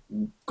 and then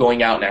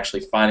going out and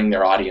actually finding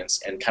their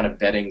audience and kind of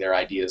vetting their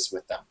ideas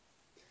with them.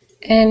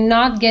 And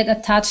not get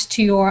attached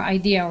to your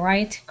idea,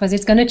 right? Because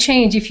it's going to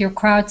change if you're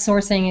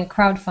crowdsourcing and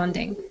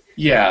crowdfunding.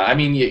 Yeah, I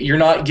mean, you're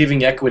not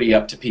giving equity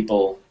up to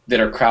people that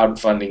are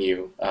crowdfunding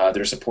you, that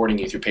are supporting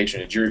you through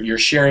patronage. You're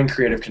sharing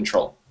creative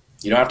control.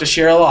 You don't have to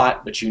share a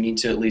lot, but you need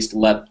to at least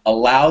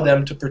allow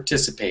them to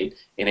participate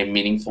in a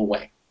meaningful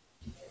way.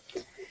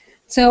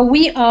 So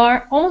we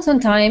are almost on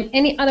time.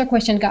 Any other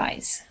question,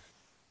 guys?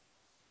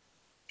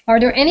 Are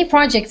there any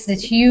projects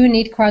that you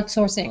need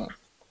crowdsourcing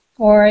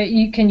or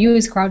you can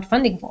use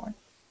crowdfunding for?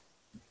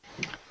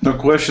 No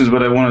questions,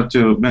 but I wanted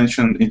to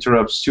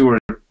interrupt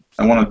Stuart.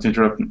 I wanted to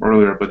interrupt him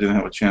earlier, but didn't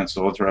have a chance,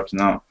 so I'll interrupt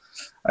now.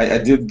 I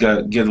did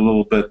get a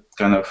little bit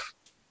kind of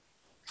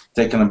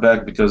taken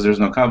aback because there's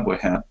no cowboy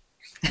hat,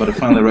 but I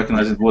finally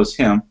recognized it was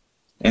him.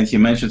 And he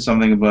mentioned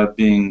something about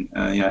being,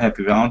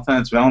 Happy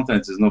Valentine's.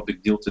 Valentine's is no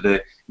big deal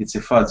today. It's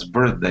Yifat's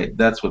birthday.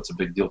 That's what's a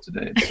big deal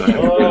today. So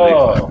happy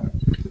birthday.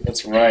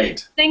 That's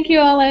right. Thank you,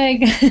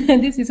 Oleg.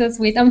 This is so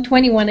sweet. I'm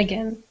 21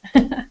 again.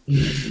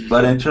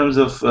 But in terms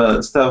of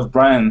stuff,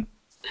 Brian,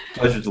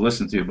 pleasure to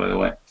listen to you, by the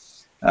way.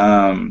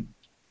 One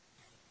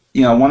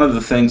of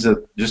the things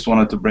that just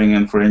wanted to bring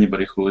in for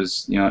anybody who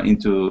is,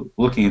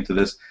 looking into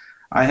this,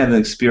 I had an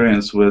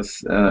experience with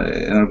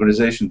an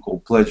organization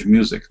called Pledge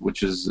Music,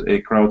 which is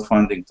a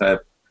crowdfunding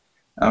type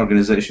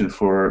organization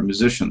for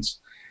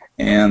musicians.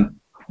 And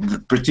the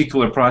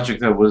particular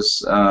project I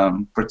was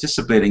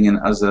participating in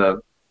as a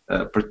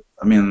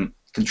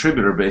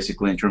contributor,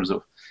 basically, in terms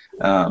of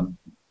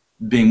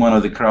being one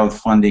of the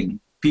crowdfunding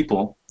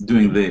people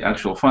doing the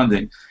actual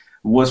funding,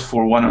 was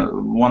for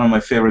one of my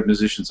favorite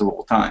musicians of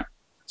all time.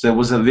 So it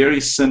was a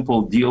very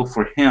simple deal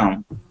for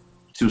him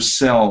to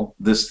sell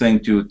this thing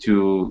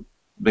to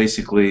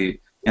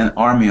basically an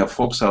army of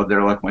folks out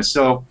there like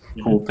myself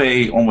who will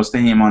pay almost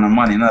any amount of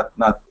money, not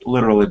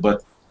literally,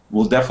 but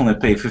will definitely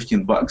pay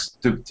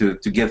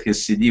 $15 to get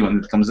his CD when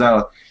it comes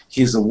out.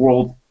 He's a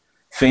world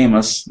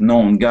famous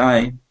known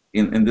guy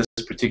in this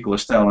particular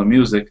style of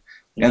music.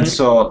 And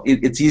so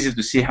it's easy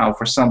to see how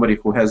for somebody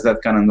who has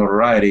that kind of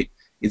notoriety,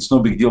 it's no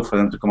big deal for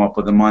them to come up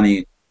with the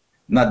money.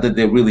 Not that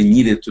they really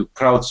needed to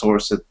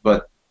crowdsource it,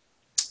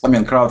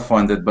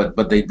 crowdfund it,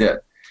 but they did.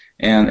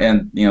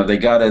 And they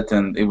got it,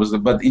 and it was.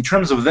 But in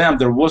terms of them,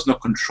 there was no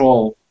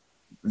control.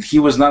 He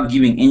was not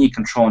giving any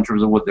control in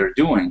terms of what they're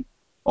doing.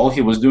 All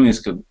he was doing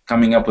is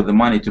coming up with the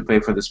money to pay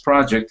for this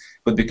project.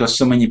 But because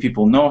so many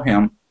people know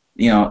him,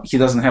 he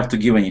doesn't have to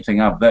give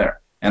anything up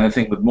there. And I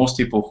think with most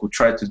people who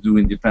try to do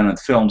independent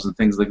films and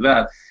things like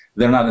that,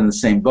 they're not in the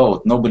same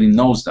boat. Nobody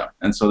knows them,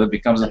 and so that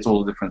becomes a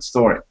totally different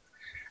story.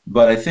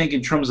 But I think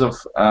in terms of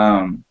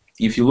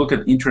if you look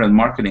at internet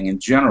marketing in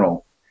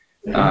general,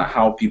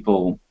 how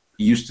people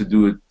used to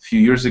do it a few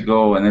years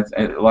ago, and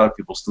a lot of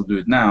people still do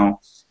it now,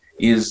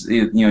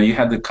 you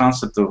had the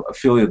concept of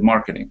affiliate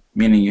marketing,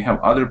 meaning you have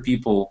other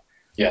people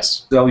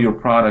sell your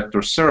product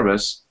or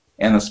service,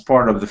 and as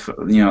part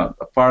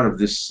of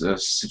this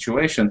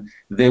situation,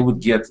 they would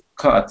get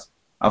cut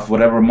of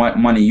whatever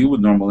money you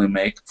would normally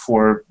make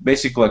for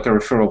basically like a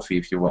referral fee,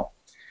 if you will.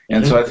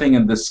 And so I think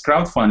in this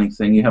crowdfunding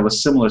thing, you have a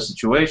similar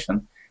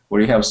situation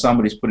where you have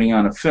somebody's putting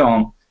on a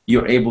film,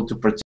 you're able to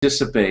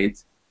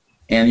participate,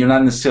 and you're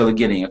not necessarily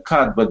getting a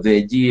cut, but the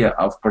idea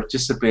of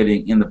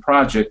participating in the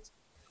project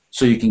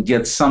so you can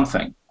get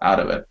something out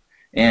of it.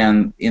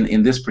 And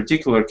in this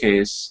particular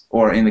case,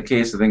 or in the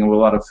case I think of a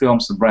lot of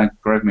films, and Brian,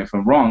 correct me if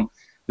I'm wrong,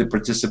 the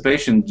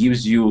participation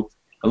gives you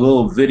a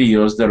little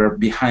videos that are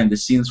behind the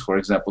scenes, for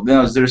example.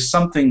 Now, there's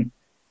something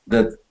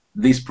that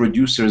these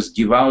producers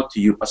give out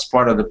to you as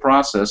part of the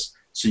process,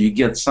 so you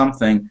get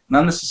something.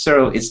 Not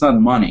necessarily, it's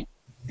not money,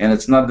 and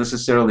it's not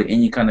necessarily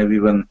any kind of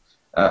even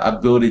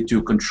ability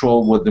to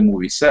control what the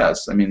movie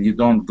says. I mean, you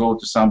don't go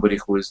to somebody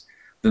who is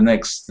the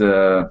next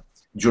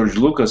George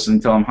Lucas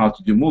and tell him how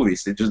to do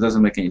movies. It just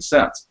doesn't make any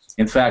sense.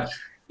 In fact,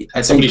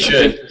 I think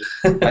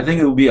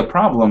it will be a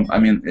problem. I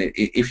mean,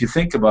 if you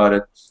think about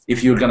it,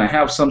 if you're going to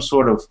have some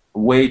sort of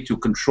way to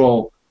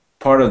control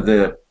part of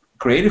the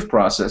creative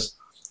process,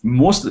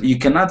 you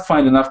cannot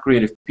find enough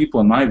creative people,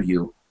 in my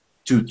view,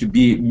 to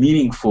be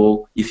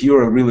meaningful. If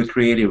you're a really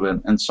creative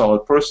and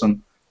solid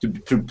person,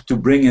 to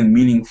bring in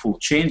meaningful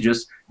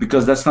changes,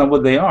 because that's not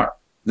what they are.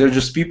 They're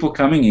just people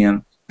coming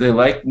in. They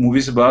like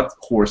movies about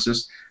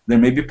horses. They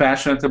may be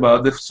passionate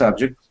about the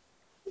subject.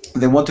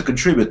 They want to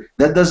contribute.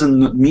 That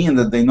doesn't mean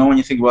that they know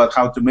anything about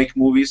how to make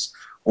movies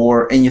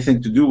or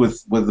anything to do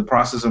with the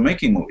process of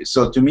making movies.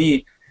 So to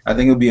me, I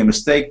think it would be a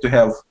mistake to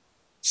have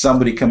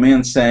somebody come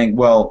in saying,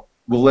 well,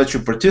 we'll let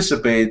you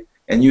participate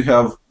and you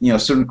have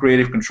certain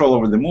creative control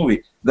over the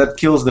movie. That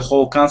kills the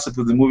whole concept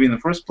of the movie in the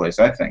first place,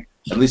 I think.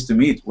 At least to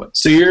me it would.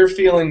 So you're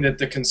feeling that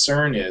the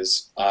concern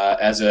is,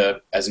 as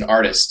an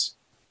artist,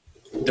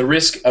 the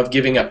risk of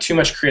giving up too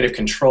much creative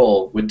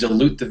control would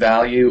dilute the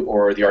value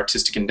or the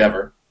artistic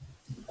endeavor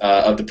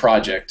of the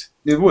project.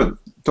 It would,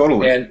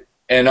 totally.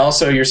 And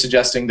also you're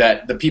suggesting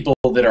that the people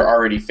that are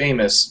already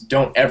famous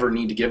don't ever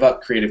need to give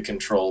up creative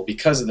control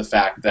because of the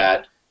fact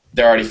that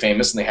they're already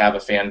famous and they have a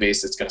fan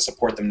base that's going to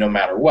support them no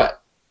matter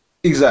what.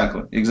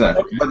 Exactly. Okay.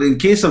 But in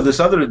case of this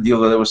other deal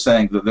that I was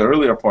saying, the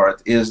earlier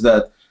part is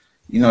that,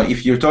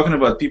 if you're talking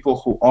about people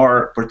who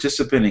are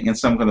participating in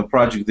some kind of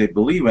project they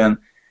believe in,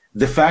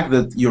 the fact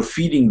that you're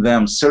feeding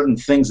them certain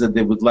things that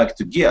they would like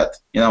to get,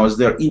 as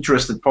their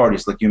interested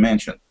parties, like you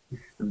mentioned,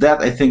 that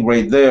I think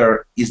right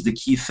there is the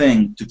key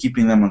thing to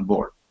keeping them on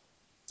board.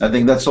 I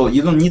think that's all.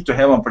 You don't need to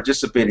have them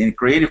participate in the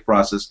creative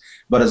process,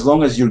 but as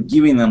long as you're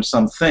giving them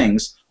some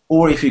things,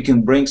 or if you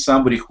can bring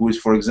somebody who is,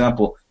 for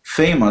example,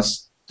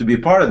 famous to be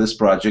part of this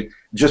project,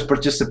 just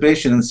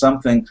participation in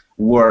something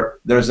where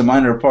there's a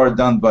minor part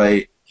done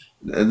by,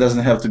 it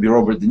doesn't have to be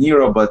Robert De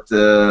Niro, but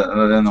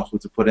I don't know who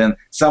to put in,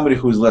 somebody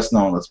who's less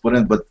known, let's put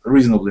in, but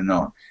reasonably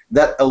known.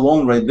 That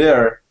alone right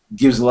there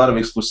gives a lot of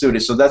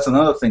exclusivity. So that's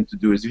another thing to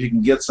do, is if you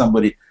can get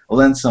somebody,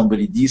 lend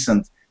somebody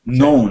decent,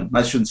 known,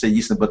 I shouldn't say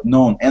decent, but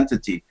known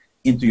entity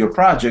into your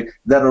project,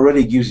 that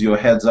already gives you a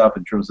heads up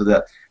in terms of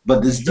that.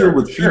 But this deal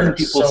with feeding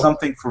people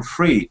something for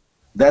free,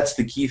 that's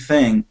the key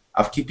thing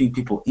of keeping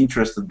people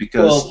interested,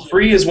 because... Well,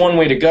 free is one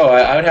way to go.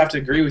 I would have to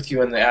agree with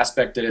you in the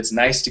aspect that it's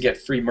nice to get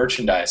free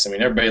merchandise. I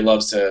mean, everybody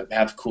loves to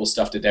have cool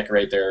stuff to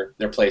decorate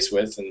their place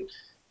with, and,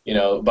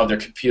 above their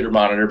computer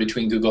monitor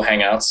between Google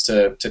Hangouts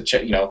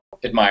to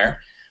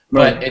admire.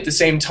 Right. But at the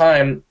same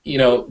time,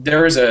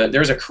 there's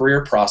a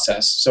career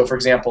process. So, for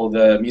example,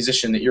 the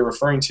musician that you're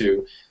referring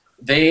to,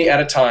 they at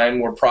a time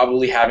were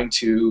probably having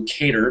to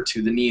cater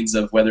to the needs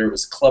of whether it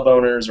was club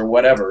owners or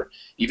whatever,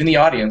 even the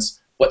audience,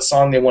 what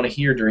song they want to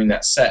hear during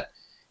that set.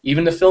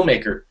 Even the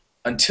filmmaker,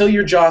 until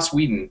you're Joss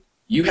Whedon,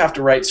 you have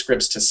to write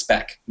scripts to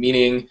spec,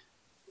 meaning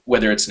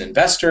whether it's an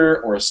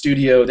investor or a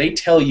studio, they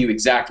tell you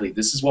exactly,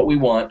 this is what we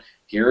want,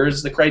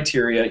 here's the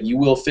criteria, you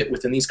will fit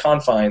within these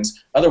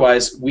confines,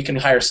 otherwise we can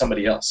hire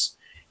somebody else.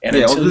 And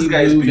until you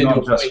move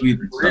into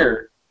a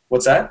career,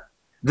 what's that?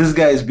 This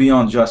guy is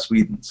beyond Joss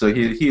Whedon, so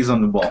he's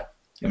on the ball.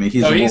 I mean,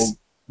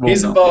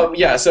 he's above.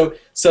 Yeah. So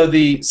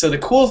the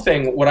cool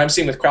thing, what I'm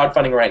seeing with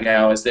crowdfunding right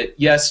now, is that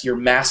yes, your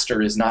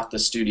master is not the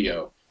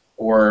studio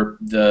or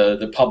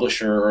the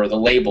publisher or the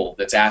label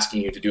that's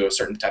asking you to do a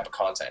certain type of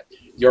content.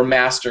 Your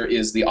master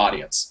is the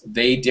audience.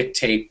 They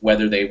dictate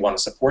whether they want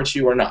to support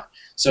you or not.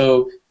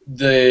 So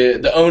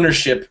the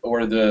ownership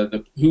or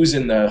the who's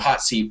in the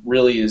hot seat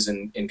really is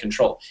in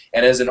control.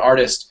 And as an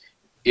artist,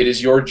 it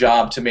is your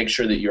job to make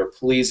sure that you're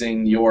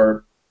pleasing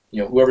your,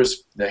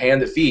 whoever's the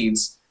hand that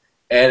feeds,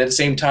 and at the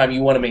same time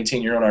you want to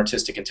maintain your own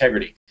artistic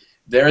integrity.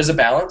 There is a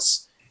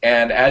balance,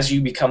 and as you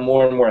become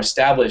more and more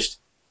established,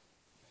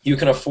 you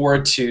can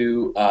afford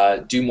to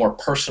do more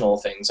personal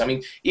things. I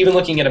mean, even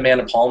looking at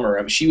Amanda Palmer,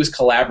 I mean, she was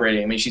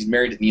collaborating. I mean, she's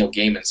married to Neil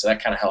Gaiman, so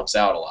that kind of helps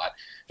out a lot.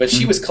 But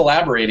she was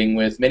collaborating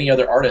with many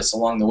other artists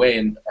along the way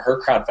in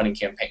her crowdfunding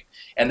campaign,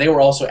 and they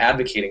were also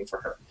advocating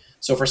for her.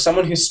 So for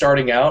someone who's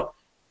starting out,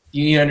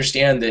 you need to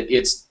understand that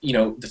it's,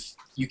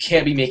 you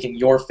can't be making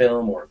your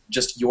film or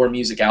just your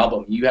music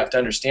album. You have to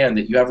understand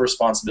that you have a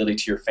responsibility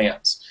to your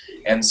fans.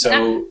 And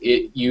so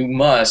you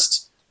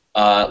must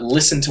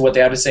listen to what they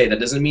have to say. That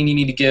doesn't mean you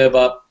need to give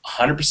up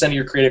 100% of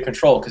your creative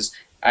control, because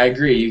I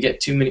agree, you get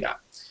too many. I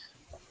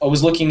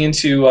was looking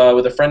into,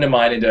 with a friend of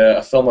mine, into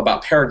a film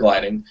about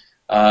paragliding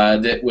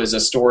that was a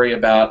story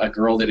about a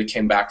girl that had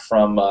came back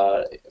from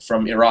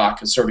Iraq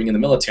serving in the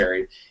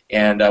military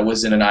and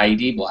was in an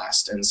IED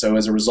blast. And so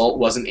as a result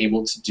wasn't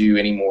able to do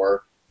any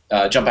more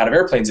jump out of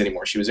airplanes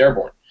anymore. She was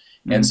airborne.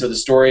 And so the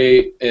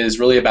story is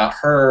really about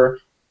her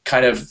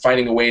kind of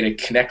finding a way to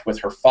connect with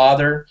her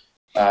father,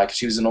 because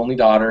she was an only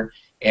daughter,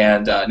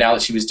 and now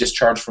that she was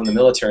discharged from the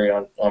military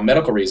on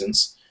medical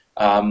reasons,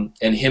 and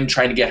him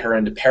trying to get her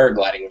into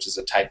paragliding, which is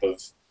a type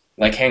of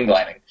like hang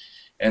gliding.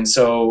 And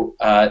so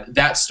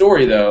that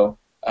story, though,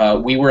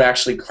 we were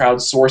actually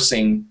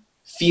crowdsourcing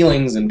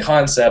feelings and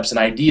concepts and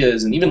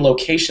ideas and even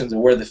locations of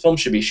where the film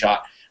should be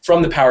shot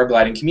from the power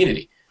gliding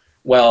community.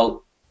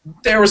 Well,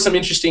 there were some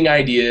interesting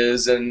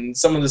ideas, and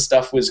some of the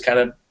stuff was kind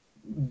of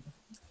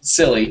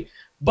silly,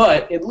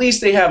 but at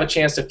least they have a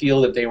chance to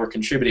feel that they were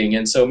contributing.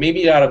 And so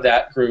maybe out of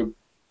that group,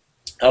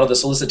 out of the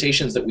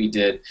solicitations that we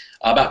did,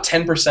 about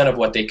 10% of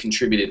what they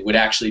contributed would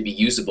actually be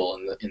usable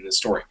in the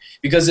story,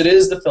 because it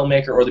is the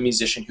filmmaker or the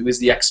musician who is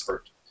the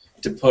expert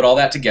to put all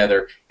that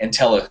together and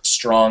tell a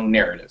strong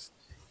narrative.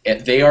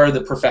 They are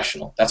the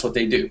professional. That's what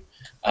they do.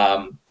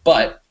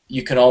 But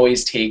you can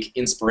always take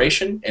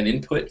inspiration and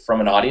input from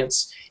an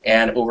audience,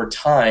 and over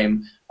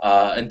time,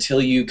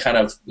 until you kind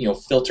of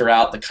filter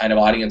out the kind of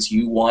audience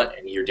you want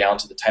and you're down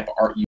to the type of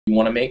art you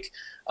want to make,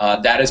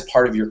 that is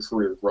part of your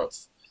career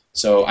growth.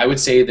 So I would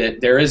say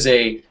that there's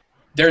a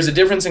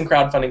difference in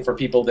crowdfunding for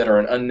people that are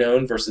an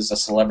unknown versus a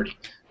celebrity.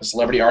 A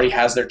celebrity already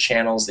has their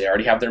channels, they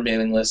already have their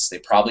mailing lists, they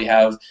probably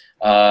have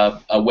a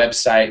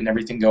website and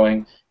everything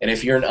going. And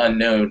if you're an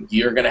unknown,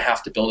 you're going to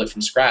have to build it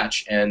from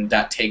scratch, and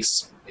that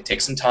takes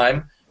some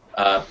time.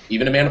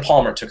 Even Amanda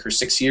Palmer, took her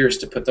 6 years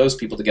to put those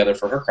people together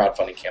for her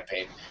crowdfunding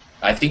campaign.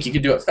 I think you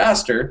could do it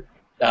faster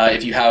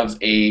if you have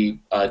a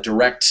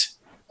direct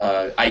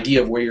idea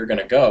of where you're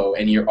going to go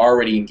and you're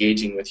already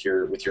engaging with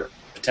your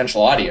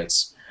potential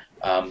audience.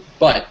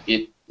 But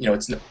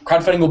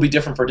crowdfunding will be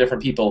different for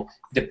different people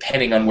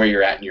depending on where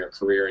you're at in your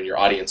career and your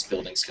audience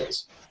building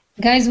skills.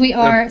 Guys, we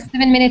are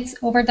 7 minutes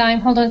over time.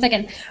 Hold on a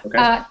second.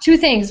 Okay. Two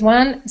things.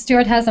 One,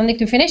 Stuart has something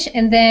to finish,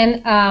 and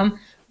then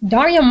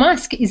Daria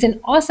Musk is an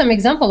awesome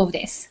example of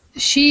this.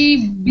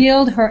 She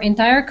built her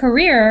entire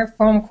career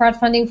from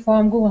crowdfunding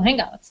from Google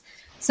Hangouts.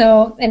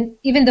 So, and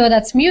even though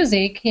that's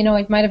music,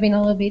 it might have been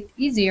a little bit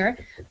easier,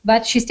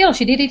 but she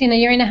did it in a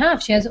year and a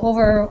half. She has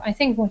over, I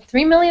think,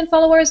 3 million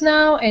followers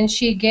now, and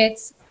she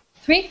gets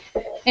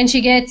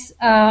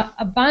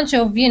a bunch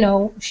of,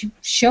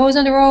 shows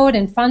on the road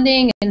and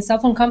funding and cell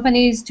phone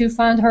companies to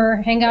fund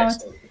her Hangouts.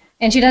 Excellent.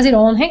 And she does it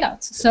all on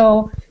Hangouts.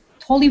 So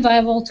totally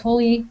viable,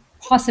 totally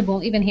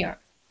possible even here.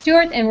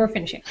 Stuart, and we're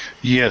finishing.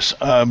 Yes,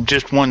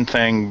 just one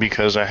thing,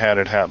 because I had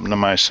it happen to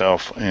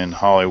myself in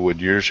Hollywood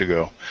years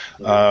ago.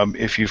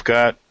 If you've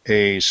got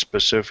a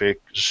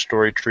specific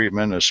story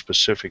treatment, a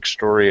specific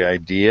story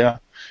idea,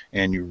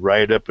 and you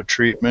write up a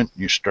treatment,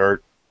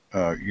 you're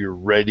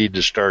ready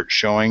to start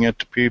showing it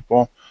to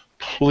people,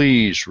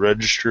 please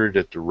register it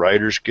at the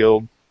Writers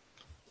Guild.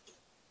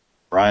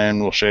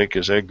 Brian will shake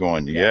his head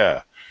going,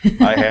 yeah.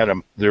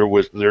 There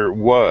was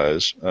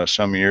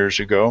some years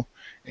ago,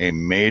 a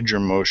major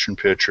motion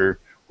picture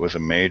with a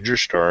major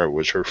star. It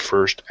was her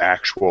first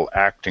actual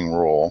acting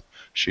role.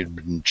 She'd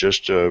been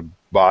just a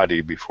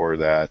body before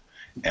that,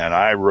 and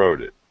I wrote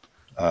it.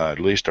 At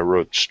least I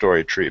wrote the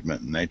story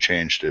treatment, and they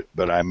changed it.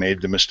 But I made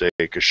the mistake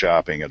of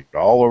shopping it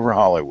all over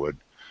Hollywood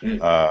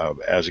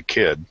as a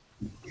kid.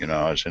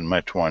 I was in my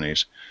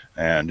 20s,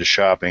 and just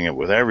shopping it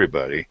with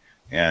everybody,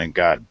 and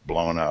got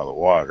blown out of the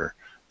water.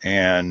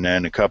 And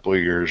then a couple of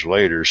years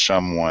later,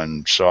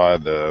 someone saw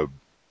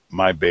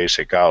my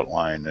basic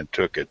outline and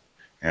took it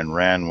and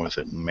ran with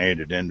it and made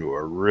it into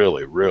a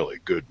really, really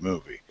good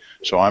movie.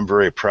 So I'm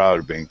very proud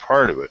of being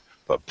part of it,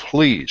 but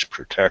please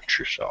protect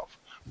yourself.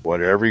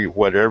 Whatever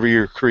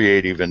your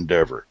creative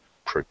endeavor,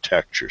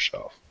 protect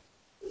yourself.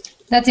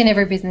 That's in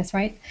every business,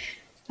 right?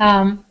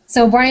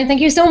 So Brian, thank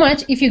you so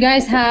much. If you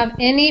guys have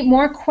any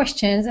more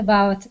questions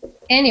about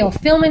any of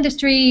film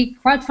industry,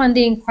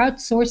 crowdfunding,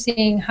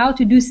 crowdsourcing, how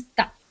to do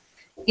stuff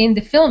in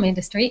the film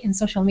industry and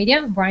social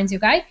media, Brian's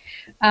your guy.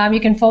 You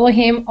can follow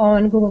him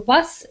on Google+.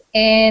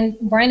 And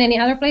Brian, any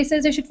other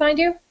places they should find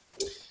you?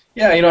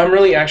 Yeah, I'm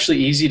really actually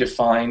easy to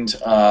find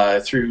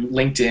through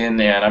LinkedIn,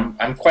 and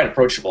I'm quite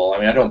approachable. I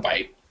mean, I don't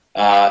bite.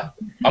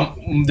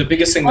 The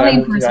biggest thing that I'm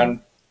working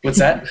on. What's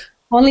that?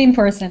 Only in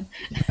person.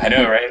 I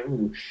know,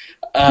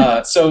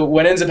 right? So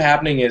what ends up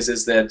happening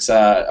is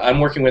that I'm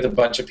working with a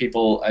bunch of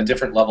people at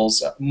different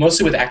levels,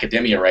 mostly with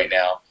academia right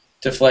now,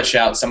 to flesh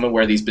out some of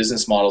where these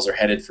business models are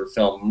headed for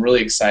film. I'm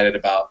really excited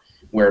about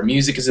where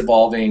music is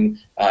evolving.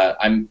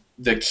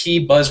 The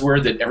key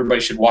buzzword that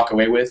everybody should walk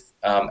away with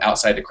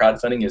outside the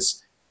crowdfunding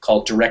is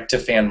called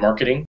direct-to-fan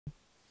marketing.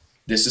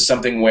 This is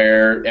something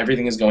where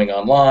everything is going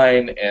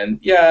online, and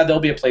yeah, there'll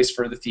be a place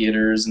for the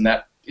theaters, and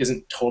that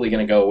isn't totally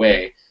going to go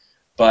away.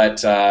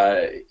 But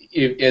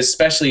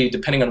especially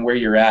depending on where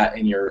you're at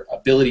and your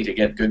ability to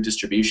get good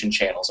distribution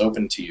channels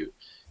open to you.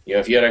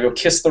 If you got to go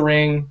kiss the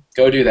ring,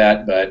 go do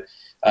that. But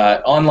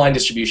online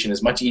distribution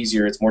is much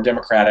easier. It's more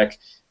democratic.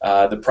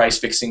 The price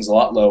fixing is a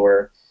lot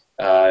lower.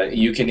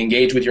 You can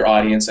engage with your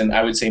audience, and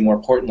I would say more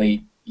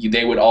importantly,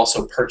 they would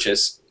also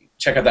purchase.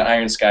 Check out the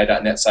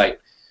ironsky.net site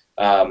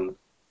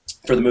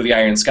for the movie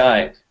Iron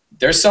Sky.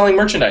 They're selling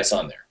merchandise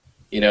on there,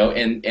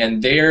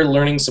 and they're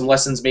learning some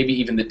lessons, maybe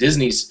even that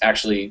Disney's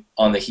actually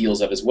on the heels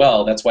of as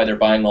well. That's why they're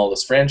buying all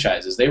those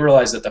franchises. They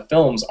realize that the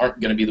films aren't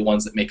going to be the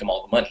ones that make them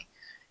all the money.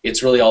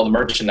 It's really all the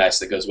merchandise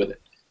that goes with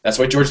it. That's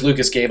why George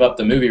Lucas gave up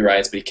the movie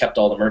rights, but he kept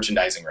all the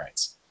merchandising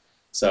rights.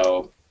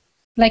 So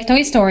Like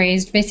Toy Story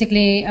is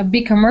basically a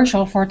big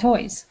commercial for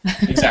toys.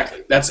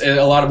 Exactly. That's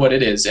a lot of what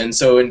it is. And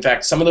so, in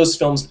fact, some of those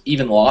films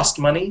even lost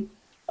money,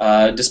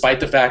 despite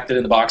the fact that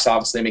in the box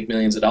office they make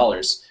millions of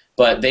dollars.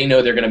 But they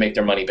know they're going to make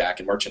their money back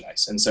in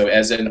merchandise. And so,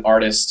 as an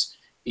artist,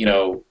 you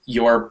know,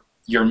 your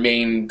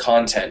main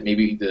content,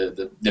 maybe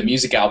the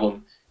music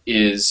album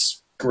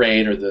is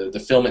great, or the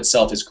film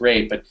itself is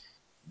great, but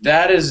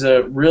that is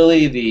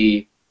really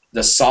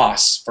the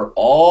sauce for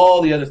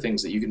all the other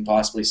things that you can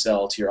possibly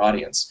sell to your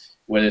audience,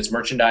 whether it's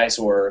merchandise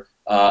or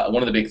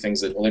one of the big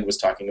things that Oleg was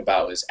talking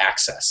about is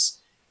access.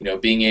 You know,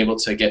 being able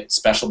to get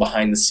special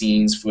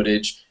behind-the-scenes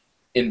footage,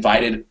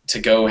 invited to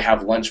go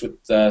have lunch with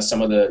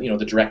some of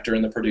the director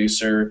and the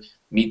producer,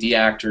 meet the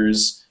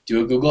actors,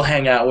 do a Google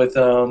Hangout with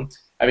them.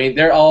 I mean,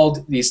 they're all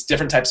these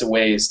different types of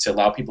ways to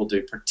allow people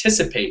to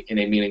participate in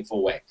a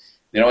meaningful way.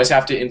 They don't always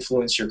have to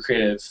influence your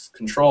creative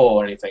control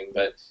or anything,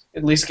 but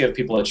at least give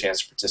people a chance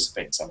to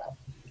participate somehow.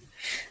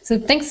 So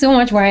thanks so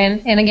much,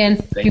 Brian. And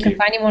again, you can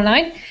find him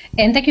online.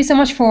 And thank you so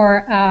much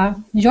for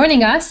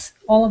joining us,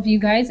 all of you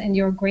guys, and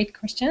your great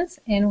questions.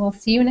 And we'll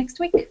see you next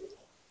week.